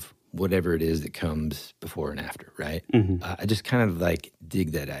of whatever it is that comes before and after, right? Mm-hmm. I just kind of like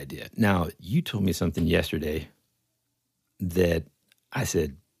dig that idea. Now, you told me something yesterday that I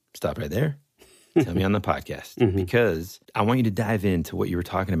said, stop right there. Tell me on the podcast, because I want you to dive into what you were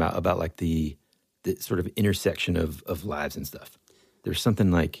talking about like the sort of intersection of lives and stuff. There's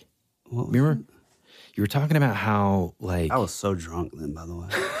something like, remember? You were talking about how like... I was so drunk then, by the way.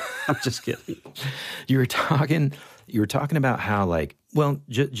 I'm just kidding. You were talking about how like, well,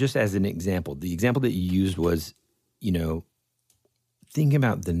 just as an example, the example that you used was, you know, thinking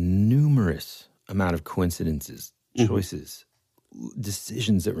about the numerous amount of coincidences, choices,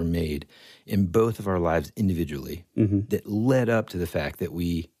 decisions that were made in both of our lives individually that led up to the fact that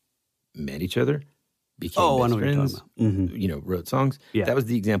we met each other, became best friends, you know, wrote songs. Yeah. That was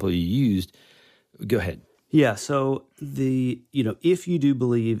the example you used. Go ahead. Yeah. So if you do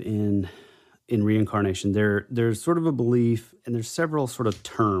believe in reincarnation, there's sort of a belief, and there's several sort of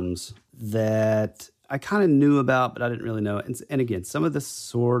terms that I kind of knew about, but I didn't really know. And again, some of this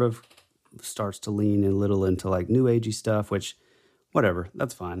sort of starts to lean a little into like new agey stuff, which whatever,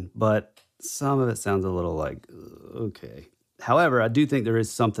 that's fine. But some of it sounds a little like, okay. However, I do think there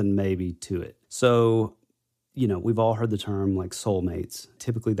is something maybe to it. So, you know, we've all heard the term like soulmates.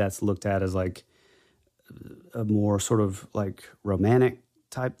 Typically that's looked at as like a more sort of like romantic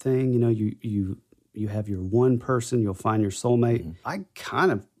type thing. You know, you have your one person, you'll find your soulmate. I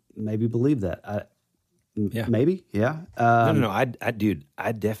kind of maybe believe that. Maybe, yeah. No.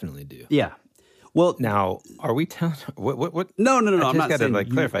 I definitely do. Yeah. Well, now, are we telling what? No. I'm not saying like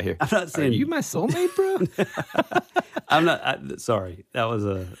clarify here. I'm not saying are you my soulmate, bro. I'm not. Sorry, that was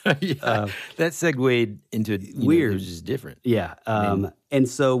a that segued into weird. It was just different. Yeah. And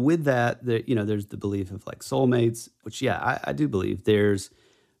so with that, there's the belief of like soulmates, which I do believe. There's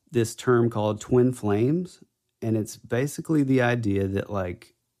this term called twin flames, and it's basically the idea that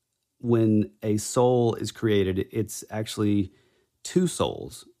like when a soul is created, it's actually two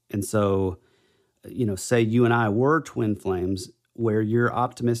souls, and so. You know, say you and I were twin flames, where you're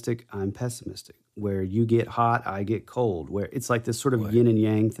optimistic, I'm pessimistic, where you get hot, I get cold, where it's like this sort of yin and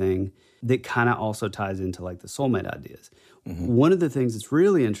yang thing that kind of also ties into like the soulmate ideas. One of the things that's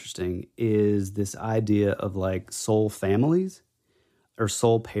really interesting is this idea of like soul families or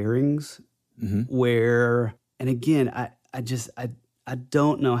soul pairings, where, and again, I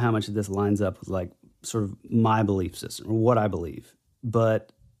don't know how much of this lines up with like sort of my belief system or what I believe,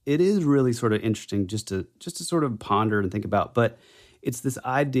 but it is really sort of interesting just to sort of ponder and think about. But it's this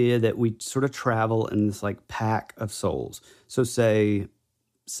idea that we sort of travel in this like pack of souls. So say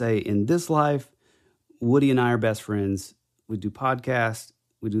in this life, Woody and I are best friends. We do podcasts.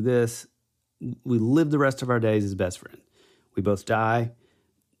 We do this. We live the rest of our days as best friends. We both die.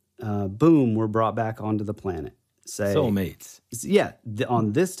 Boom, we're brought back onto the planet. Say soulmates. Yeah.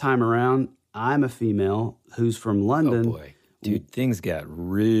 On this time around, I'm a female who's from London. Oh boy. Dude, things got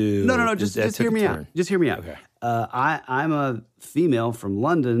real. No. Just hear me out. Just hear me out. Okay. I'm a female from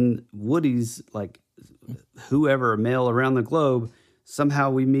London. Woody's like whoever, a male around the globe.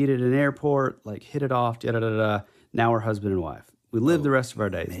 Somehow we meet at an airport, like hit it off. Now we're husband and wife. We live the rest of our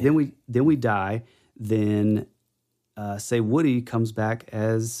days. Man. Then we die. Then say Woody comes back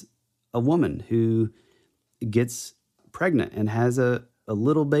as a woman who gets pregnant and has a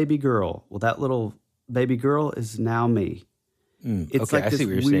little baby girl. Well, that little baby girl is now me. It's like I this see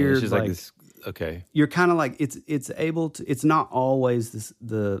what you're weird, saying. It's just like this. Okay, you're kind of like it's able to. It's not always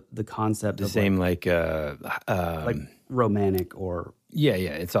the concept the of same like romantic or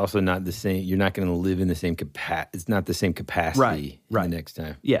It's also not the same. You're not going to live in the same It's not the same capacity. Right. The next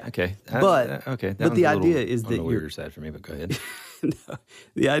time. Yeah. Okay. But the idea is that you're on the weirder side for me. But go ahead. No,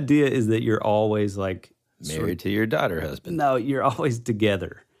 the idea is that you're always like married to your daughter husband. No, you're always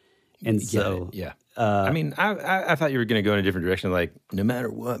together, and so yeah. I mean, I thought you were going to go in a different direction. Like, no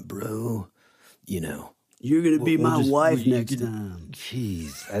matter what, bro, you're going to be my wife next time.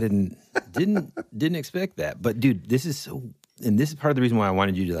 Jeez, I didn't expect that. But dude, this is part of the reason why I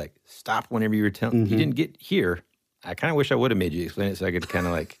wanted you to like stop whenever you were telling. You didn't get here. I kind of wish I would have made you explain it so I could kind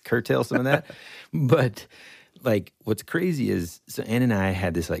of like curtail some of that. But like, what's crazy is, so Ann and I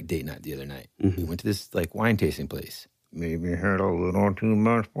had this like date night the other night. We went to this like wine tasting place. Maybe had a little too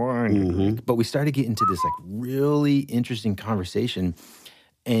much wine. But we started getting into this like really interesting conversation,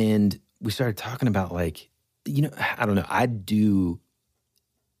 and we started talking about like, I don't know.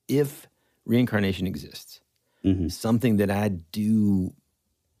 If reincarnation exists, something that I do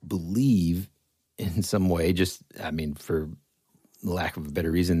believe in some way, just, I mean, for lack of a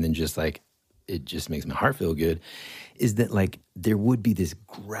better reason than just like, it just makes my heart feel good, is that like there would be this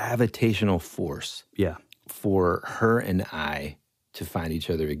gravitational force. Yeah. For her and I to find each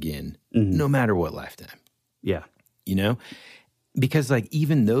other again, no matter what lifetime. Yeah. You know? Because like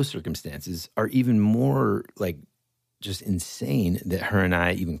even those circumstances are even more like just insane that her and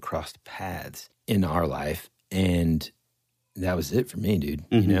I even crossed paths in our life. And that was it for me, dude.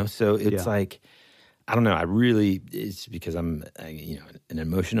 You know? So it's like, I don't know. It's because I'm, an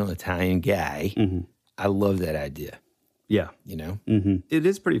emotional Italian guy. I love that idea. Yeah. You know? It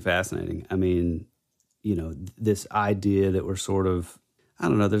is pretty fascinating. I mean, this idea that we're sort of, I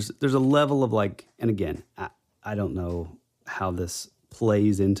don't know, there's a level of like, and again, I don't know how this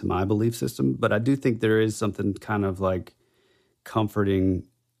plays into my belief system, but I do think there is something kind of like comforting,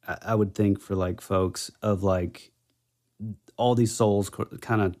 I would think, for like folks of like all these souls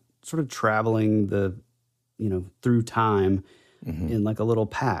kind of sort of traveling through time in like a little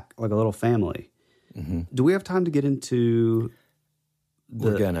pack, like a little family. Do we have time to get into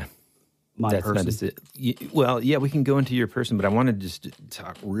We're gonna. My That's person? Not just it. Well, yeah, we can go into your person, but I wanted to just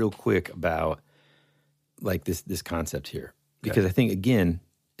talk real quick about like this concept here. Because I think, again,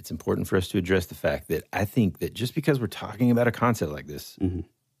 it's important for us to address the fact that I think that just because we're talking about a concept like this,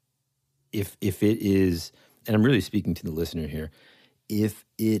 if it is, and I'm really speaking to the listener here, if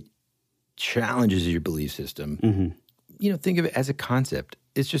it challenges your belief system, think of it as a concept.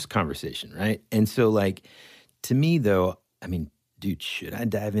 It's just conversation, right? And so, like, to me, though, I mean, dude, should I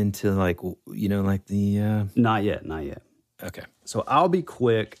dive into, like, like the... Not yet. Okay. So I'll be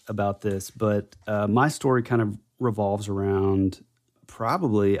quick about this, but my story kind of revolves around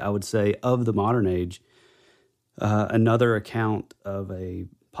probably, I would say, of the modern age, another account of a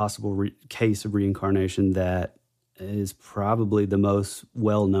possible case of reincarnation that is probably the most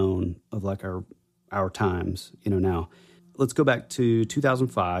well-known of like our times, now. Let's go back to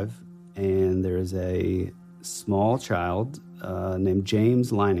 2005, and there is a small child named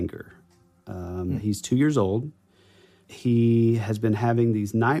James Leininger. He's 2 years old. He has been having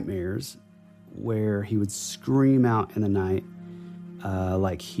these nightmares where he would scream out in the night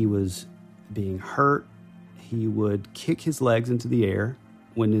like he was being hurt. He would kick his legs into the air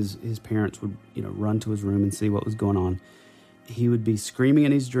when his parents would run to his room and see what was going on. He would be screaming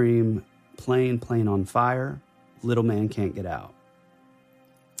in his dream, plane on fire, little man can't get out.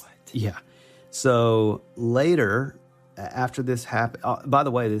 What? Yeah. So later, after this happened, by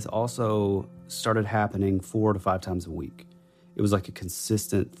the way, this also started happening 4 to 5 times a week. It was like a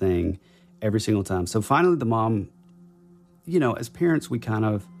consistent thing every single time. So finally the mom, as parents, we kind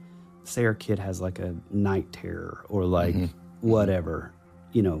of say our kid has like a night terror or like whatever.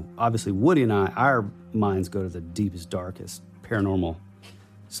 Obviously Woody and I, our minds go to the deepest, darkest paranormal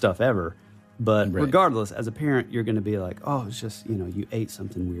stuff ever. But regardless, as a parent, you're going to be like, oh, it's just, you ate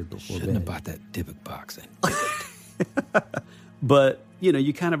something weird before Shouldn't bed. have bought that Dybbuk box then. But,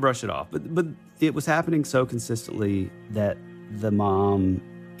 you kind of brush it off. But it was happening so consistently that the mom,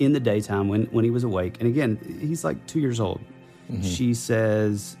 in the daytime when he was awake, and again, he's like 2 years old, she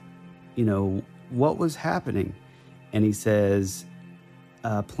says, what was happening? And he says,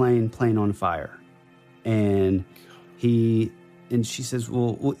 plane on fire. And she says,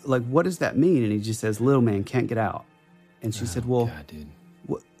 well, like, what does that mean? And he just says, little man can't get out. And she said, well, God, dude.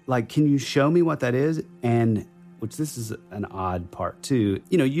 Like, can you show me what that is? And which this is an odd part too.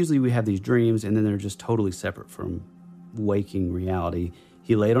 Usually we have these dreams and then they're just totally separate from waking reality.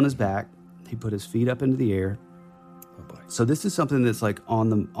 He laid on his back. He put his feet up into the air. Oh boy. So this is something that's like on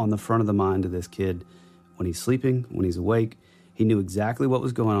the front of the mind of this kid when he's sleeping, when he's awake. He knew exactly what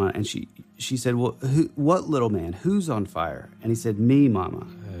was going on. And she said, well, what little man? Who's on fire? And he said, me, Mama.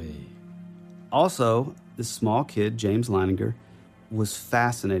 Hey. Also, this small kid, James Leininger, was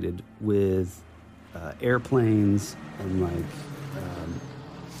fascinated with airplanes and like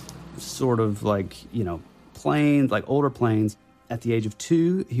sort of like, planes, like older planes. At the age of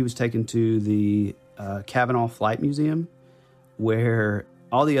 2, he was taken to the Cavanaugh Flight Museum where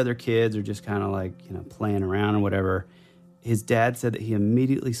all the other kids are just kind of like, playing around or whatever. His dad said that he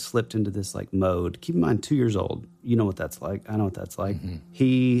immediately slipped into this like mode. Keep in mind, 2 years old. You know what that's like. I know what that's like.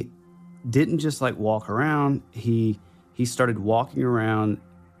 He didn't just like walk around. He started walking around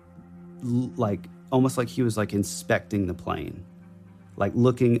like almost like he was like inspecting the plane, like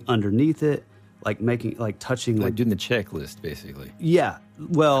looking underneath it, like making, like touching, like doing the checklist, basically. Yeah.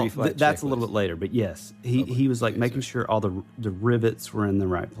 Well, that's checklist. a little bit later, but yes, he was like making sure all the rivets were in the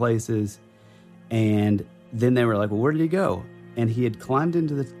right places. And then they were like, well, where did he go? And he had climbed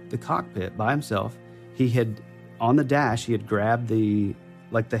into the cockpit by himself. He had, on the dash, he had grabbed the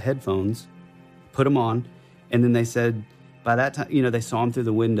headphones, put them on, and then they said, by that time, they saw him through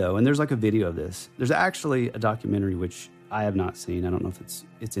the window. And there's like a video of this. There's actually a documentary, which I have not seen. I don't know if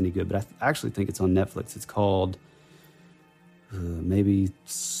it's any good, but I actually think it's on Netflix. It's called, maybe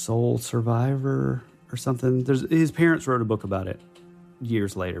Sole Survivor or something. His parents wrote a book about it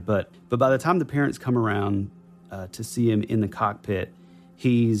years later. But by the time the parents come around to see him in the cockpit,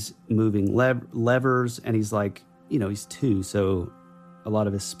 he's moving levers, and he's like, he's 2, so a lot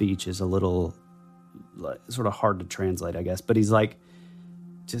of his speech is a little sort of hard to translate, I guess. But he's like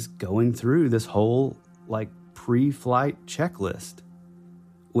just going through this whole like pre-flight checklist,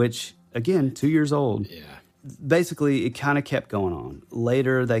 which again, 2 years old. Yeah. Basically, it kind of kept going on.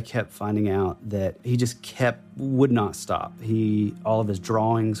 Later, they kept finding out that he just would not stop. All of his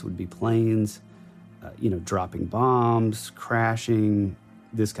drawings would be planes, dropping bombs, crashing,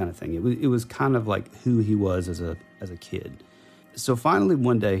 this kind of thing. It was kind of like who he was as a kid. So finally,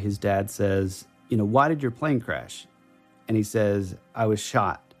 one day, his dad says, why did your plane crash? And he says, I was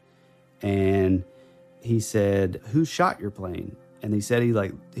shot. And he said, who shot your plane? And he said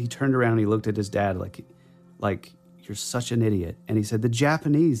he turned around and he looked at his dad like, you're such an idiot. And he said, the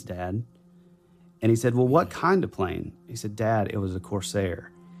Japanese, Dad. And he said, well, what kind of plane? He said, Dad, it was a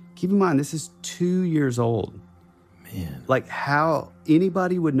Corsair. Keep in mind, this is 2 years old. Man. Like, how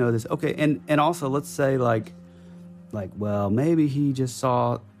anybody would know this. Okay, and also, let's say, like, well, maybe he just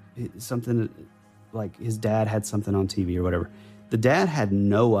saw something, like his dad had something on TV or whatever. The dad had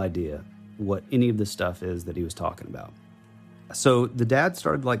no idea what any of the stuff is that he was talking about. So the dad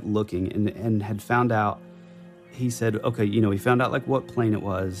started, like, looking and had found out. He said, okay, he found out, like, what plane it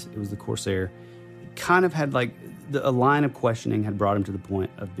was. It was the Corsair. He kind of had, like, a line of questioning had brought him to the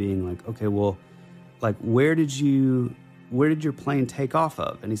point of being like, okay, well, like, where did your plane take off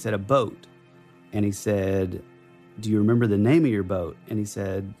of? And he said, a boat. And he said, do you remember the name of your boat? And he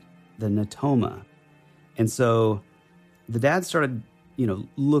said, the Natoma. And so the dad started,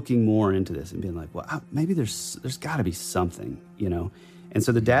 looking more into this and being like, well, maybe there's got to be something, And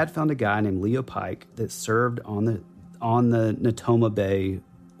so the dad found a guy named Leo Pike that served on the Natoma Bay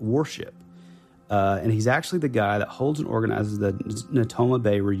warship. And he's actually the guy that holds and organizes the Natoma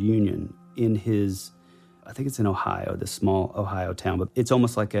Bay reunion in I think it's in Ohio, this small Ohio town. But it's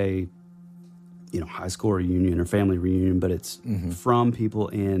almost like a, high school reunion or family reunion, but it's from people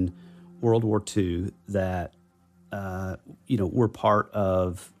in World War II that, were part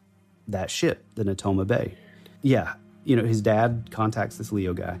of that ship, the Natoma Bay. Yeah. His dad contacts this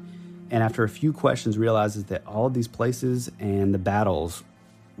Leo guy, and after a few questions realizes that all of these places and the battles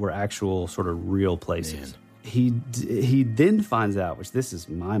were actual sort of real places. Man. He then finds out, which this is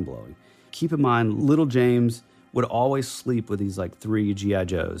mind-blowing. Keep in mind, little James would always sleep with these like 3 G.I.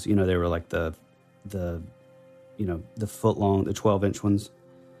 Joes. They were like the foot-long, the 12-inch ones,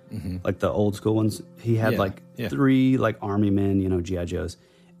 like the old school ones. He had 3 like army men, G.I. Joes.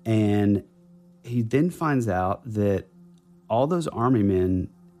 And he then finds out that all those army men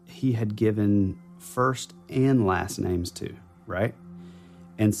he had given first and last names to, right?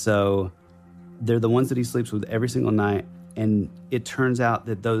 And so they're the ones that he sleeps with every single night. And it turns out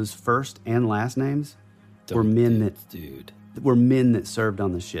that those first and last names were men that served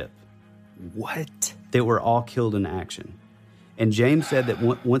on the ship. What? They were all killed in action. And James said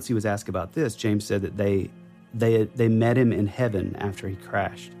that once he was asked about this, James said that they met him in heaven after he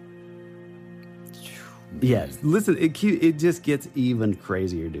crashed. Yeah, listen, it just gets even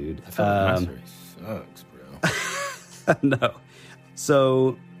crazier, dude. I feel like my story sucks, bro. No.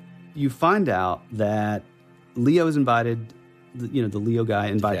 So you find out that Leo is invited, the Leo guy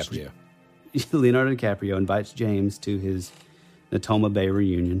invites Leonardo DiCaprio invites James to his Natoma Bay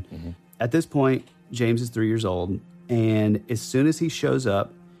reunion. Mm-hmm. At this point, James is 3 years old, and as soon as he shows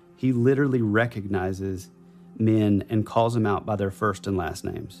up, he literally recognizes men and calls them out by their first and last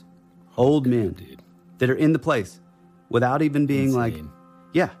names. Old men, dude, that are in the place without even being insane.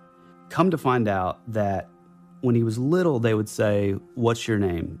 Come to find out that when he was little, they would say, "What's your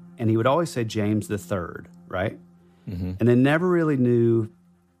name?" And he would always say James the Third, right? Mm-hmm. And they never really knew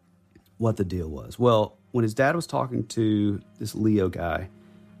what the deal was. Well, when his dad was talking to this Leo guy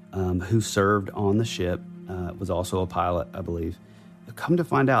who served on the ship, was also a pilot, I believe, come to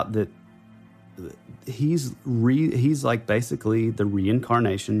find out that he's like basically the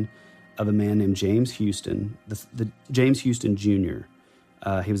reincarnation of a man named James Houston, the James Houston Jr.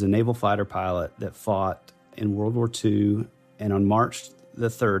 He was a naval fighter pilot that fought in World War II, and on March the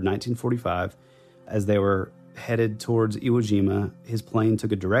 3rd, 1945, as they were headed towards Iwo Jima, his plane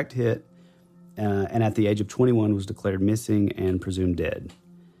took a direct hit, and at the age of 21 was declared missing and presumed dead.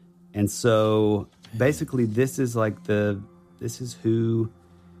 And so basically this is who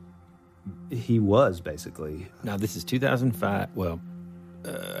he was, basically. Now this is 2005. Well,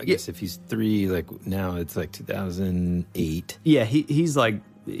 I guess if he's 3, like now it's like 2008. Yeah, he's like.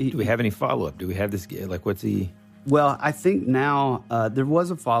 Do we have any follow up? Do we have this? Like, what's he? Well, I think now there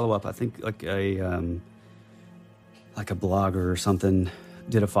was a follow-up. I think like a blogger or something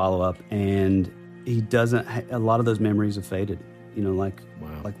did a follow-up, and he doesn't. A lot of those memories have faded. You know, like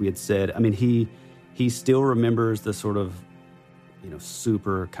we had said. I mean, he still remembers the sort of, you know,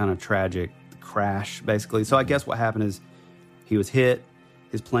 super kind of tragic crash, basically. So I guess what happened is he was hit.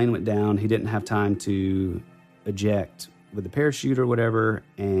 His plane went down. He didn't have time to eject with the parachute or whatever,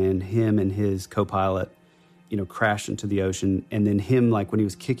 and him and his co-pilot, you know, crashed into the ocean. And then him, like when he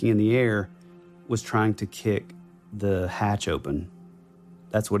was kicking in the air, was trying to kick the hatch open.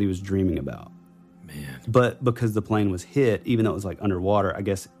 That's what he was dreaming about. Man. But because the plane was hit, even though it was like underwater, I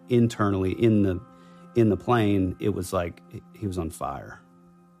guess internally in the plane, it was like he was on fire,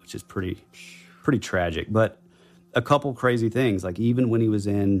 which is pretty tragic. But a couple crazy things, like even when he was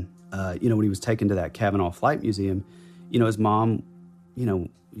in, you know, when he was taken to that Kavanaugh Flight Museum, you know, his mom, you know,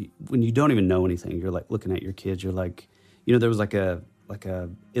 when you don't even know anything, you're like looking at your kids, you're like, you know, there was like a,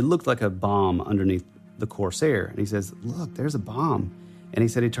 it looked like a bomb underneath the Corsair. And he says, look, there's a bomb. And he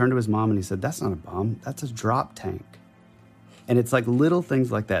said, he turned to his mom and he said, that's not a bomb, that's a drop tank. And it's like little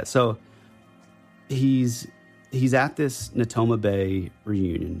things like that. So he's at this Natoma Bay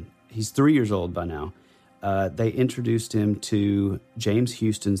reunion. He's 3 years old by now. They introduced him to James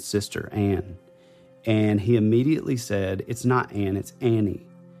Houston's sister, Anne. And he immediately said, it's not Anne, it's Annie.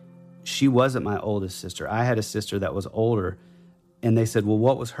 She wasn't my oldest sister. I had a sister that was older. And they said, well,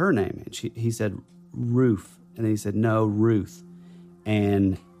 what was her name? And he said, Ruth. And then he said, no, Ruth.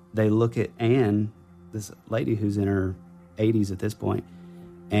 And they look at Anne, this lady who's in her 80s at this point,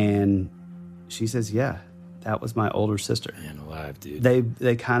 and she says, yeah, that was my older sister. Man alive, dude.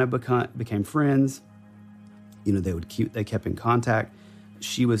 They kind of became friends. You know, they kept in contact.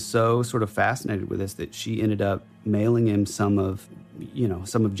 She was so sort of fascinated with this that she ended up mailing him some of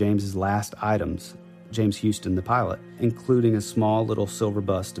James's last items, James Houston, the pilot, including a small little silver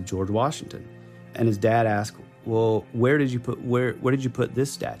bust of George Washington. And his dad asked, well, where did you put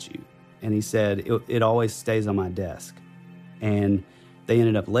this statue? And he said, it always stays on my desk. And they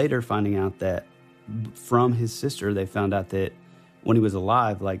ended up later finding out that from his sister, they found out that when he was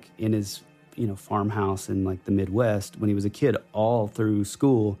alive, like in his, you know, farmhouse in like the Midwest, when he was a kid, all through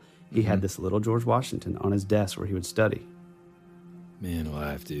school, he had this little George Washington on his desk where he would study. Man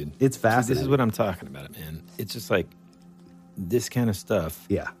alive, dude. It's fascinating. See, this is what I'm talking about, man. It's just like this kind of stuff.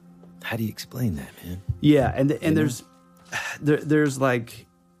 Yeah. How do you explain that, man? Yeah, and there's like,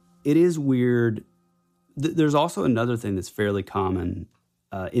 it is weird. There's also another thing that's fairly common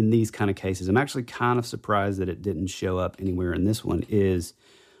in these kind of cases. I'm actually kind of surprised that it didn't show up anywhere in this one, is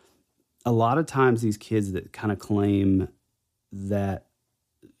a lot of times these kids that kind of claim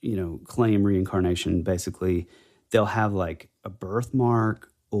reincarnation, basically, they'll have like a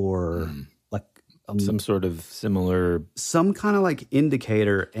birthmark or like some sort of similar, some kind of like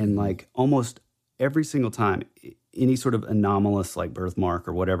indicator, and like almost every single time, any sort of anomalous like birthmark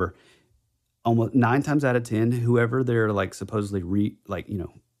or whatever, almost 9 times out of 10, whoever they're like supposedly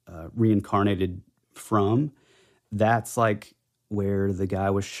reincarnated from, that's like where the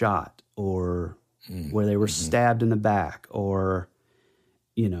guy was shot, or where they were stabbed in the back, or,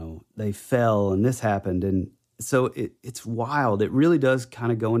 you know, they fell and this happened. And so it's wild. It really does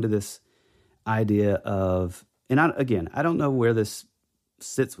kind of go into this idea of, and I don't know where this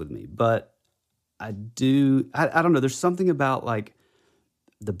sits with me, but I don't know. There's something about like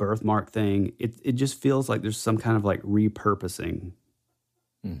the birthmark thing. It just feels like there's some kind of like repurposing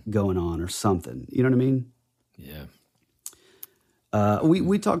going on or something. You know what I mean? Yeah.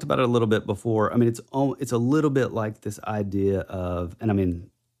 We talked about it a little bit before. I mean, it's a little bit like this idea of, and I mean,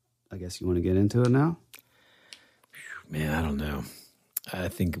 I guess you want to get into it now? Man, I don't know. I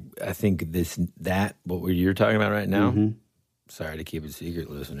think what you're talking about right now, sorry to keep it secret,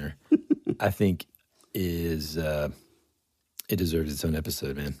 listener, I think is, it deserves its own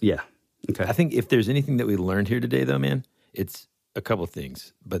episode, man. Yeah. Okay. I think if there's anything that we learned here today, though, man, it's a couple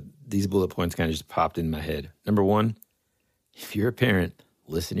things, but these bullet points kind of just popped in my head. Number one, if you're a parent,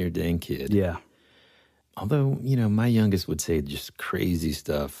 listen to your dang kid. Yeah. Although, you know, my youngest would say just crazy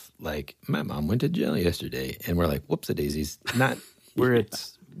stuff like, my mom went to jail yesterday. And we're like, whoops-a-daisies. Not where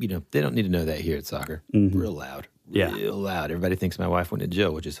it's, you know, they don't need to know that here at soccer. Real loud. Real loud. Everybody thinks my wife went to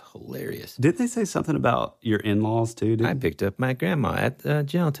jail, which is hilarious. Did they say something about your in-laws too? I picked up my grandma at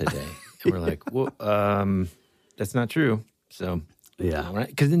jail today. And we're like, well, that's not true. So, yeah. All right.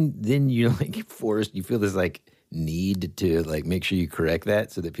 Because then you're like forced, you feel this like need to like make sure you correct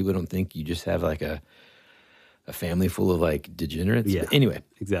that so that people don't think you just have like a family full of like degenerates. Yeah. But anyway,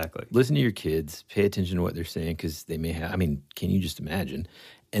 exactly. Listen to your kids, pay attention to what they're saying, because they may have, I mean, can you just imagine?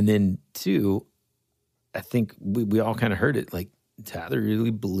 And then 2, I think we all kind of heard it. Like, Tyler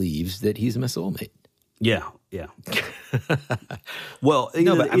really believes that he's my soulmate. Yeah. Well,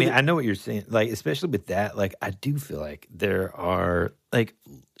 no, but I mean, I know what you're saying. Like, especially with that, like, I do feel like there are, like,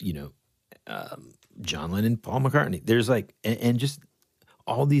 John Lennon, Paul McCartney. There's like, and just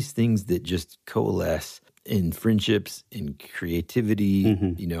all these things that just coalesce in friendships, in creativity.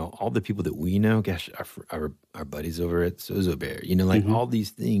 All the people that we know. Gosh, our buddies over at Sozo Bear. Like all these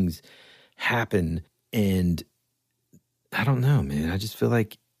things happen, and I don't know, man. I just feel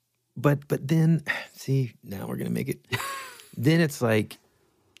like. But then, see, now we're going to make it. Then it's like,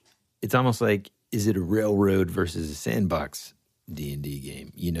 it's almost like, is it a railroad versus a sandbox D&D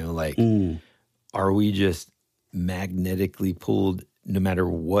game? Are we just magnetically pulled no matter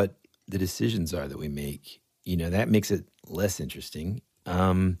what the decisions are that we make? That makes it less interesting. I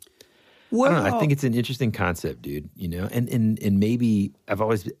don't know. I think it's an interesting concept, dude, and maybe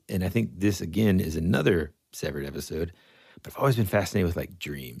and I think this, again, is another separate episode, but I've always been fascinated with, like,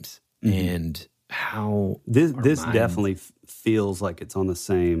 dreams and how this definitely feels like it's on the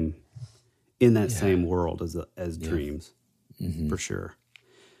same, in that same world as dreams, for sure.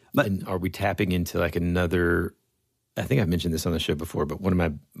 But and are we tapping into, like, another? I think I've mentioned this on the show before, but one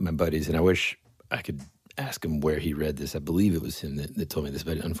of my buddies, and I wish I could ask him where he read this. I believe it was him that told me this,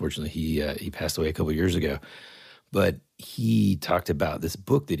 but unfortunately he passed away a couple years ago. But he talked about this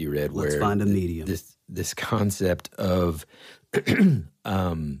book that he read. Let's find a medium. This concept of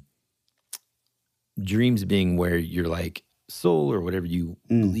dreams being where your, like, soul or whatever you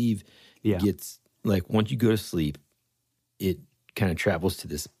believe gets, like, once you go to sleep, it kind of travels to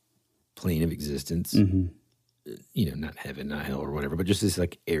this plane of existence. Not heaven, not hell or whatever, but just this,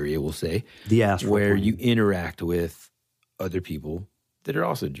 like, area, we'll say, the astral where plane. you interact with other people that are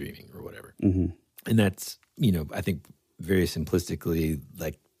also dreaming or whatever. And that's, I think very simplistically,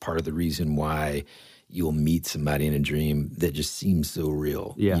 like, part of the reason why you'll meet somebody in a dream that just seems so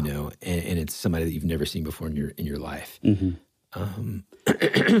real, and it's somebody that you've never seen before in your life.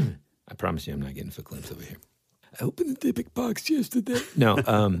 I promise you I'm not getting verklempt over here. I opened the Dybbuk box yesterday.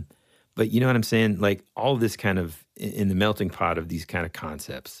 No, but you know what I'm saying? Like, all this kind of, in the melting pot of these kind of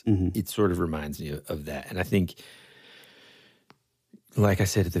concepts, it sort of reminds me of that. And I think, like I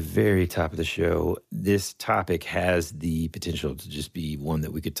said at the very top of the show, this topic has the potential to just be one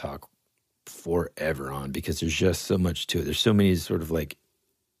that we could talk forever on, because there's just so much to it. There's so many sort of, like,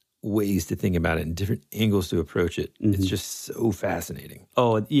 ways to think about it and different angles to approach it. It's just so fascinating.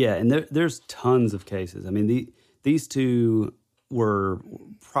 Oh, yeah, and there's tons of cases. I mean, these two were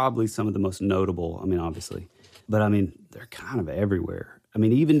probably some of the most notable, I mean, obviously. But, I mean, they're kind of everywhere. I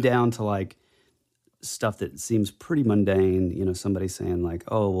mean, even down to, like, stuff that seems pretty mundane, somebody saying, like,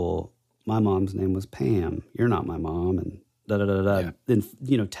 oh, well, my mom's name was Pam. You're not my mom, and da-da-da-da. Yeah.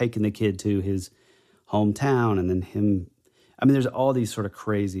 Then, taking the kid to his hometown, and then him. I mean, there's all these sort of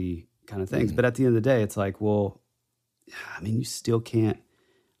crazy kind of things. But at the end of the day, it's like, well, I mean, you still can't,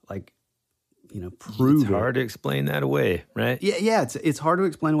 like, prove it's hard to explain that away, right? Yeah, it's hard to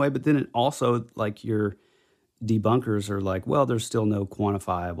explain away, but then it also, like, your debunkers are like, well, there's still no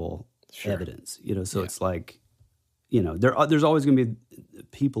quantifiable evidence, so it's like, there's always going to be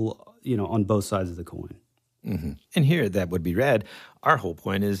people, on both sides of the coin. And here, that would be rad. Our whole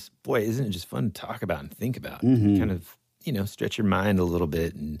point is, boy, isn't it just fun to talk about and think about? Kind of, stretch your mind a little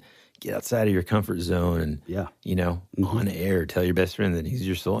bit and get outside of your comfort zone and, on air, tell your best friend that he's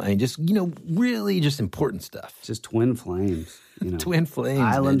your soul. And just, really just important stuff. Just twin flames, Twin flames.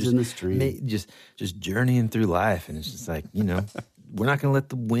 Islands in the stream. Just journeying through life. And it's just like, we're not going to let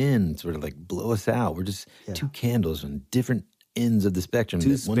the wind sort of, like, blow us out. We're just two candles on different ends of the spectrum.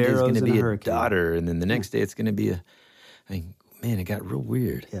 Two one day it's going to be a daughter, and then the next day it's going to be man, it got real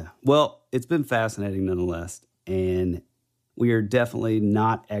weird. Yeah. Well, it's been fascinating nonetheless, and we are definitely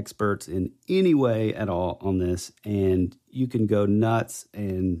not experts in any way at all on this, and you can go nuts.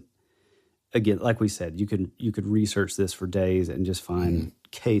 And again, like we said, you could research this for days and just find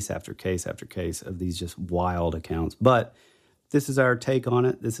case after case after case of these just wild accounts. But this is our take on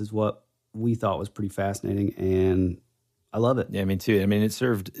it. This is what we thought was pretty fascinating, and I love it. Yeah, me too. I mean, it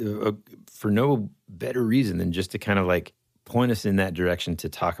served for no better reason than just to kind of, like, point us in that direction to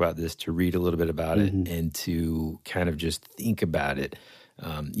talk about this, to read a little bit about it, and to kind of just think about it.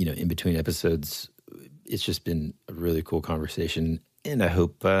 In between episodes, it's just been a really cool conversation, and I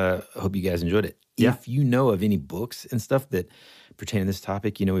hope you guys enjoyed it. Yeah. If you know of any books and stuff that pertain to this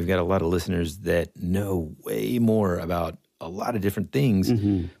topic, we've got a lot of listeners that know way more about a lot of different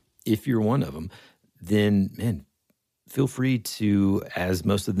things. If you're one of them, then, man, feel free to, as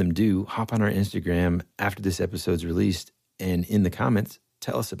most of them do, hop on our Instagram after this episode's released, and in the comments,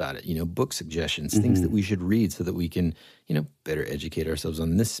 tell us about it. Book suggestions, things that we should read so that we can, better educate ourselves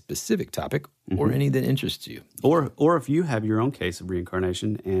on this specific topic or any that interests you. Or if you have your own case of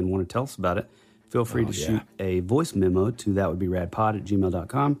reincarnation and want to tell us about it, feel free to shoot a voice memo to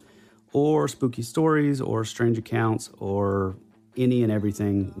thatwouldberadpod@gmail.com, or spooky stories or strange accounts or any and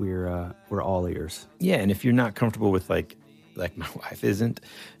everything. We're all ears. Yeah, and if you're not comfortable with like my wife isn't,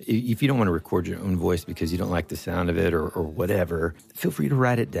 if you don't want to record your own voice because you don't like the sound of it or whatever, feel free to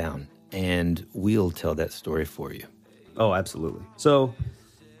write it down and we'll tell that story for you. Oh, absolutely. So,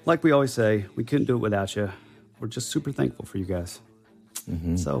 like we always say, we couldn't do it without you. We're just super thankful for you guys.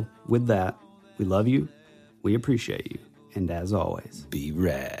 So, with that, we love you, we appreciate you, and as always, be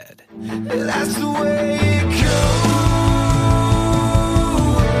rad. That's the way it goes.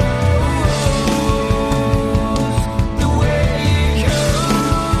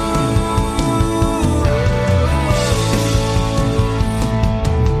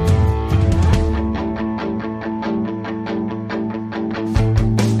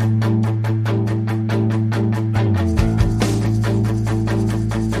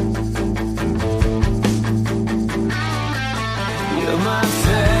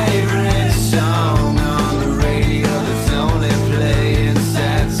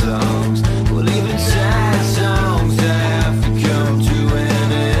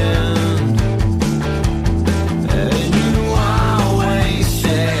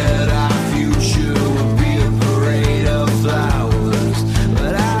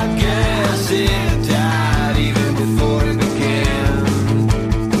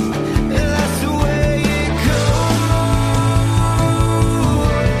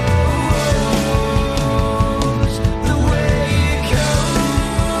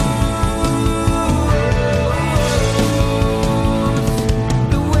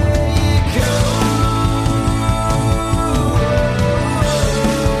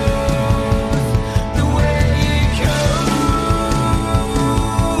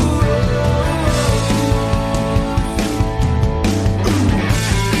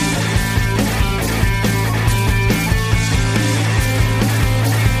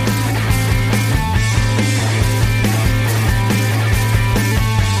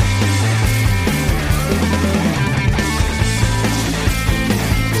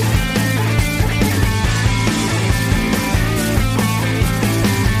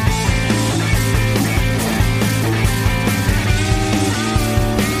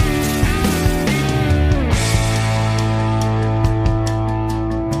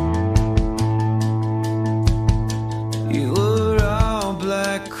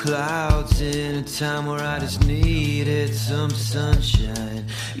 Time where I just needed some sunshine.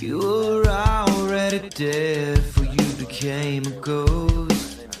 You were already dead, for you became a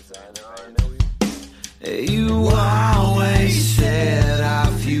ghost. You are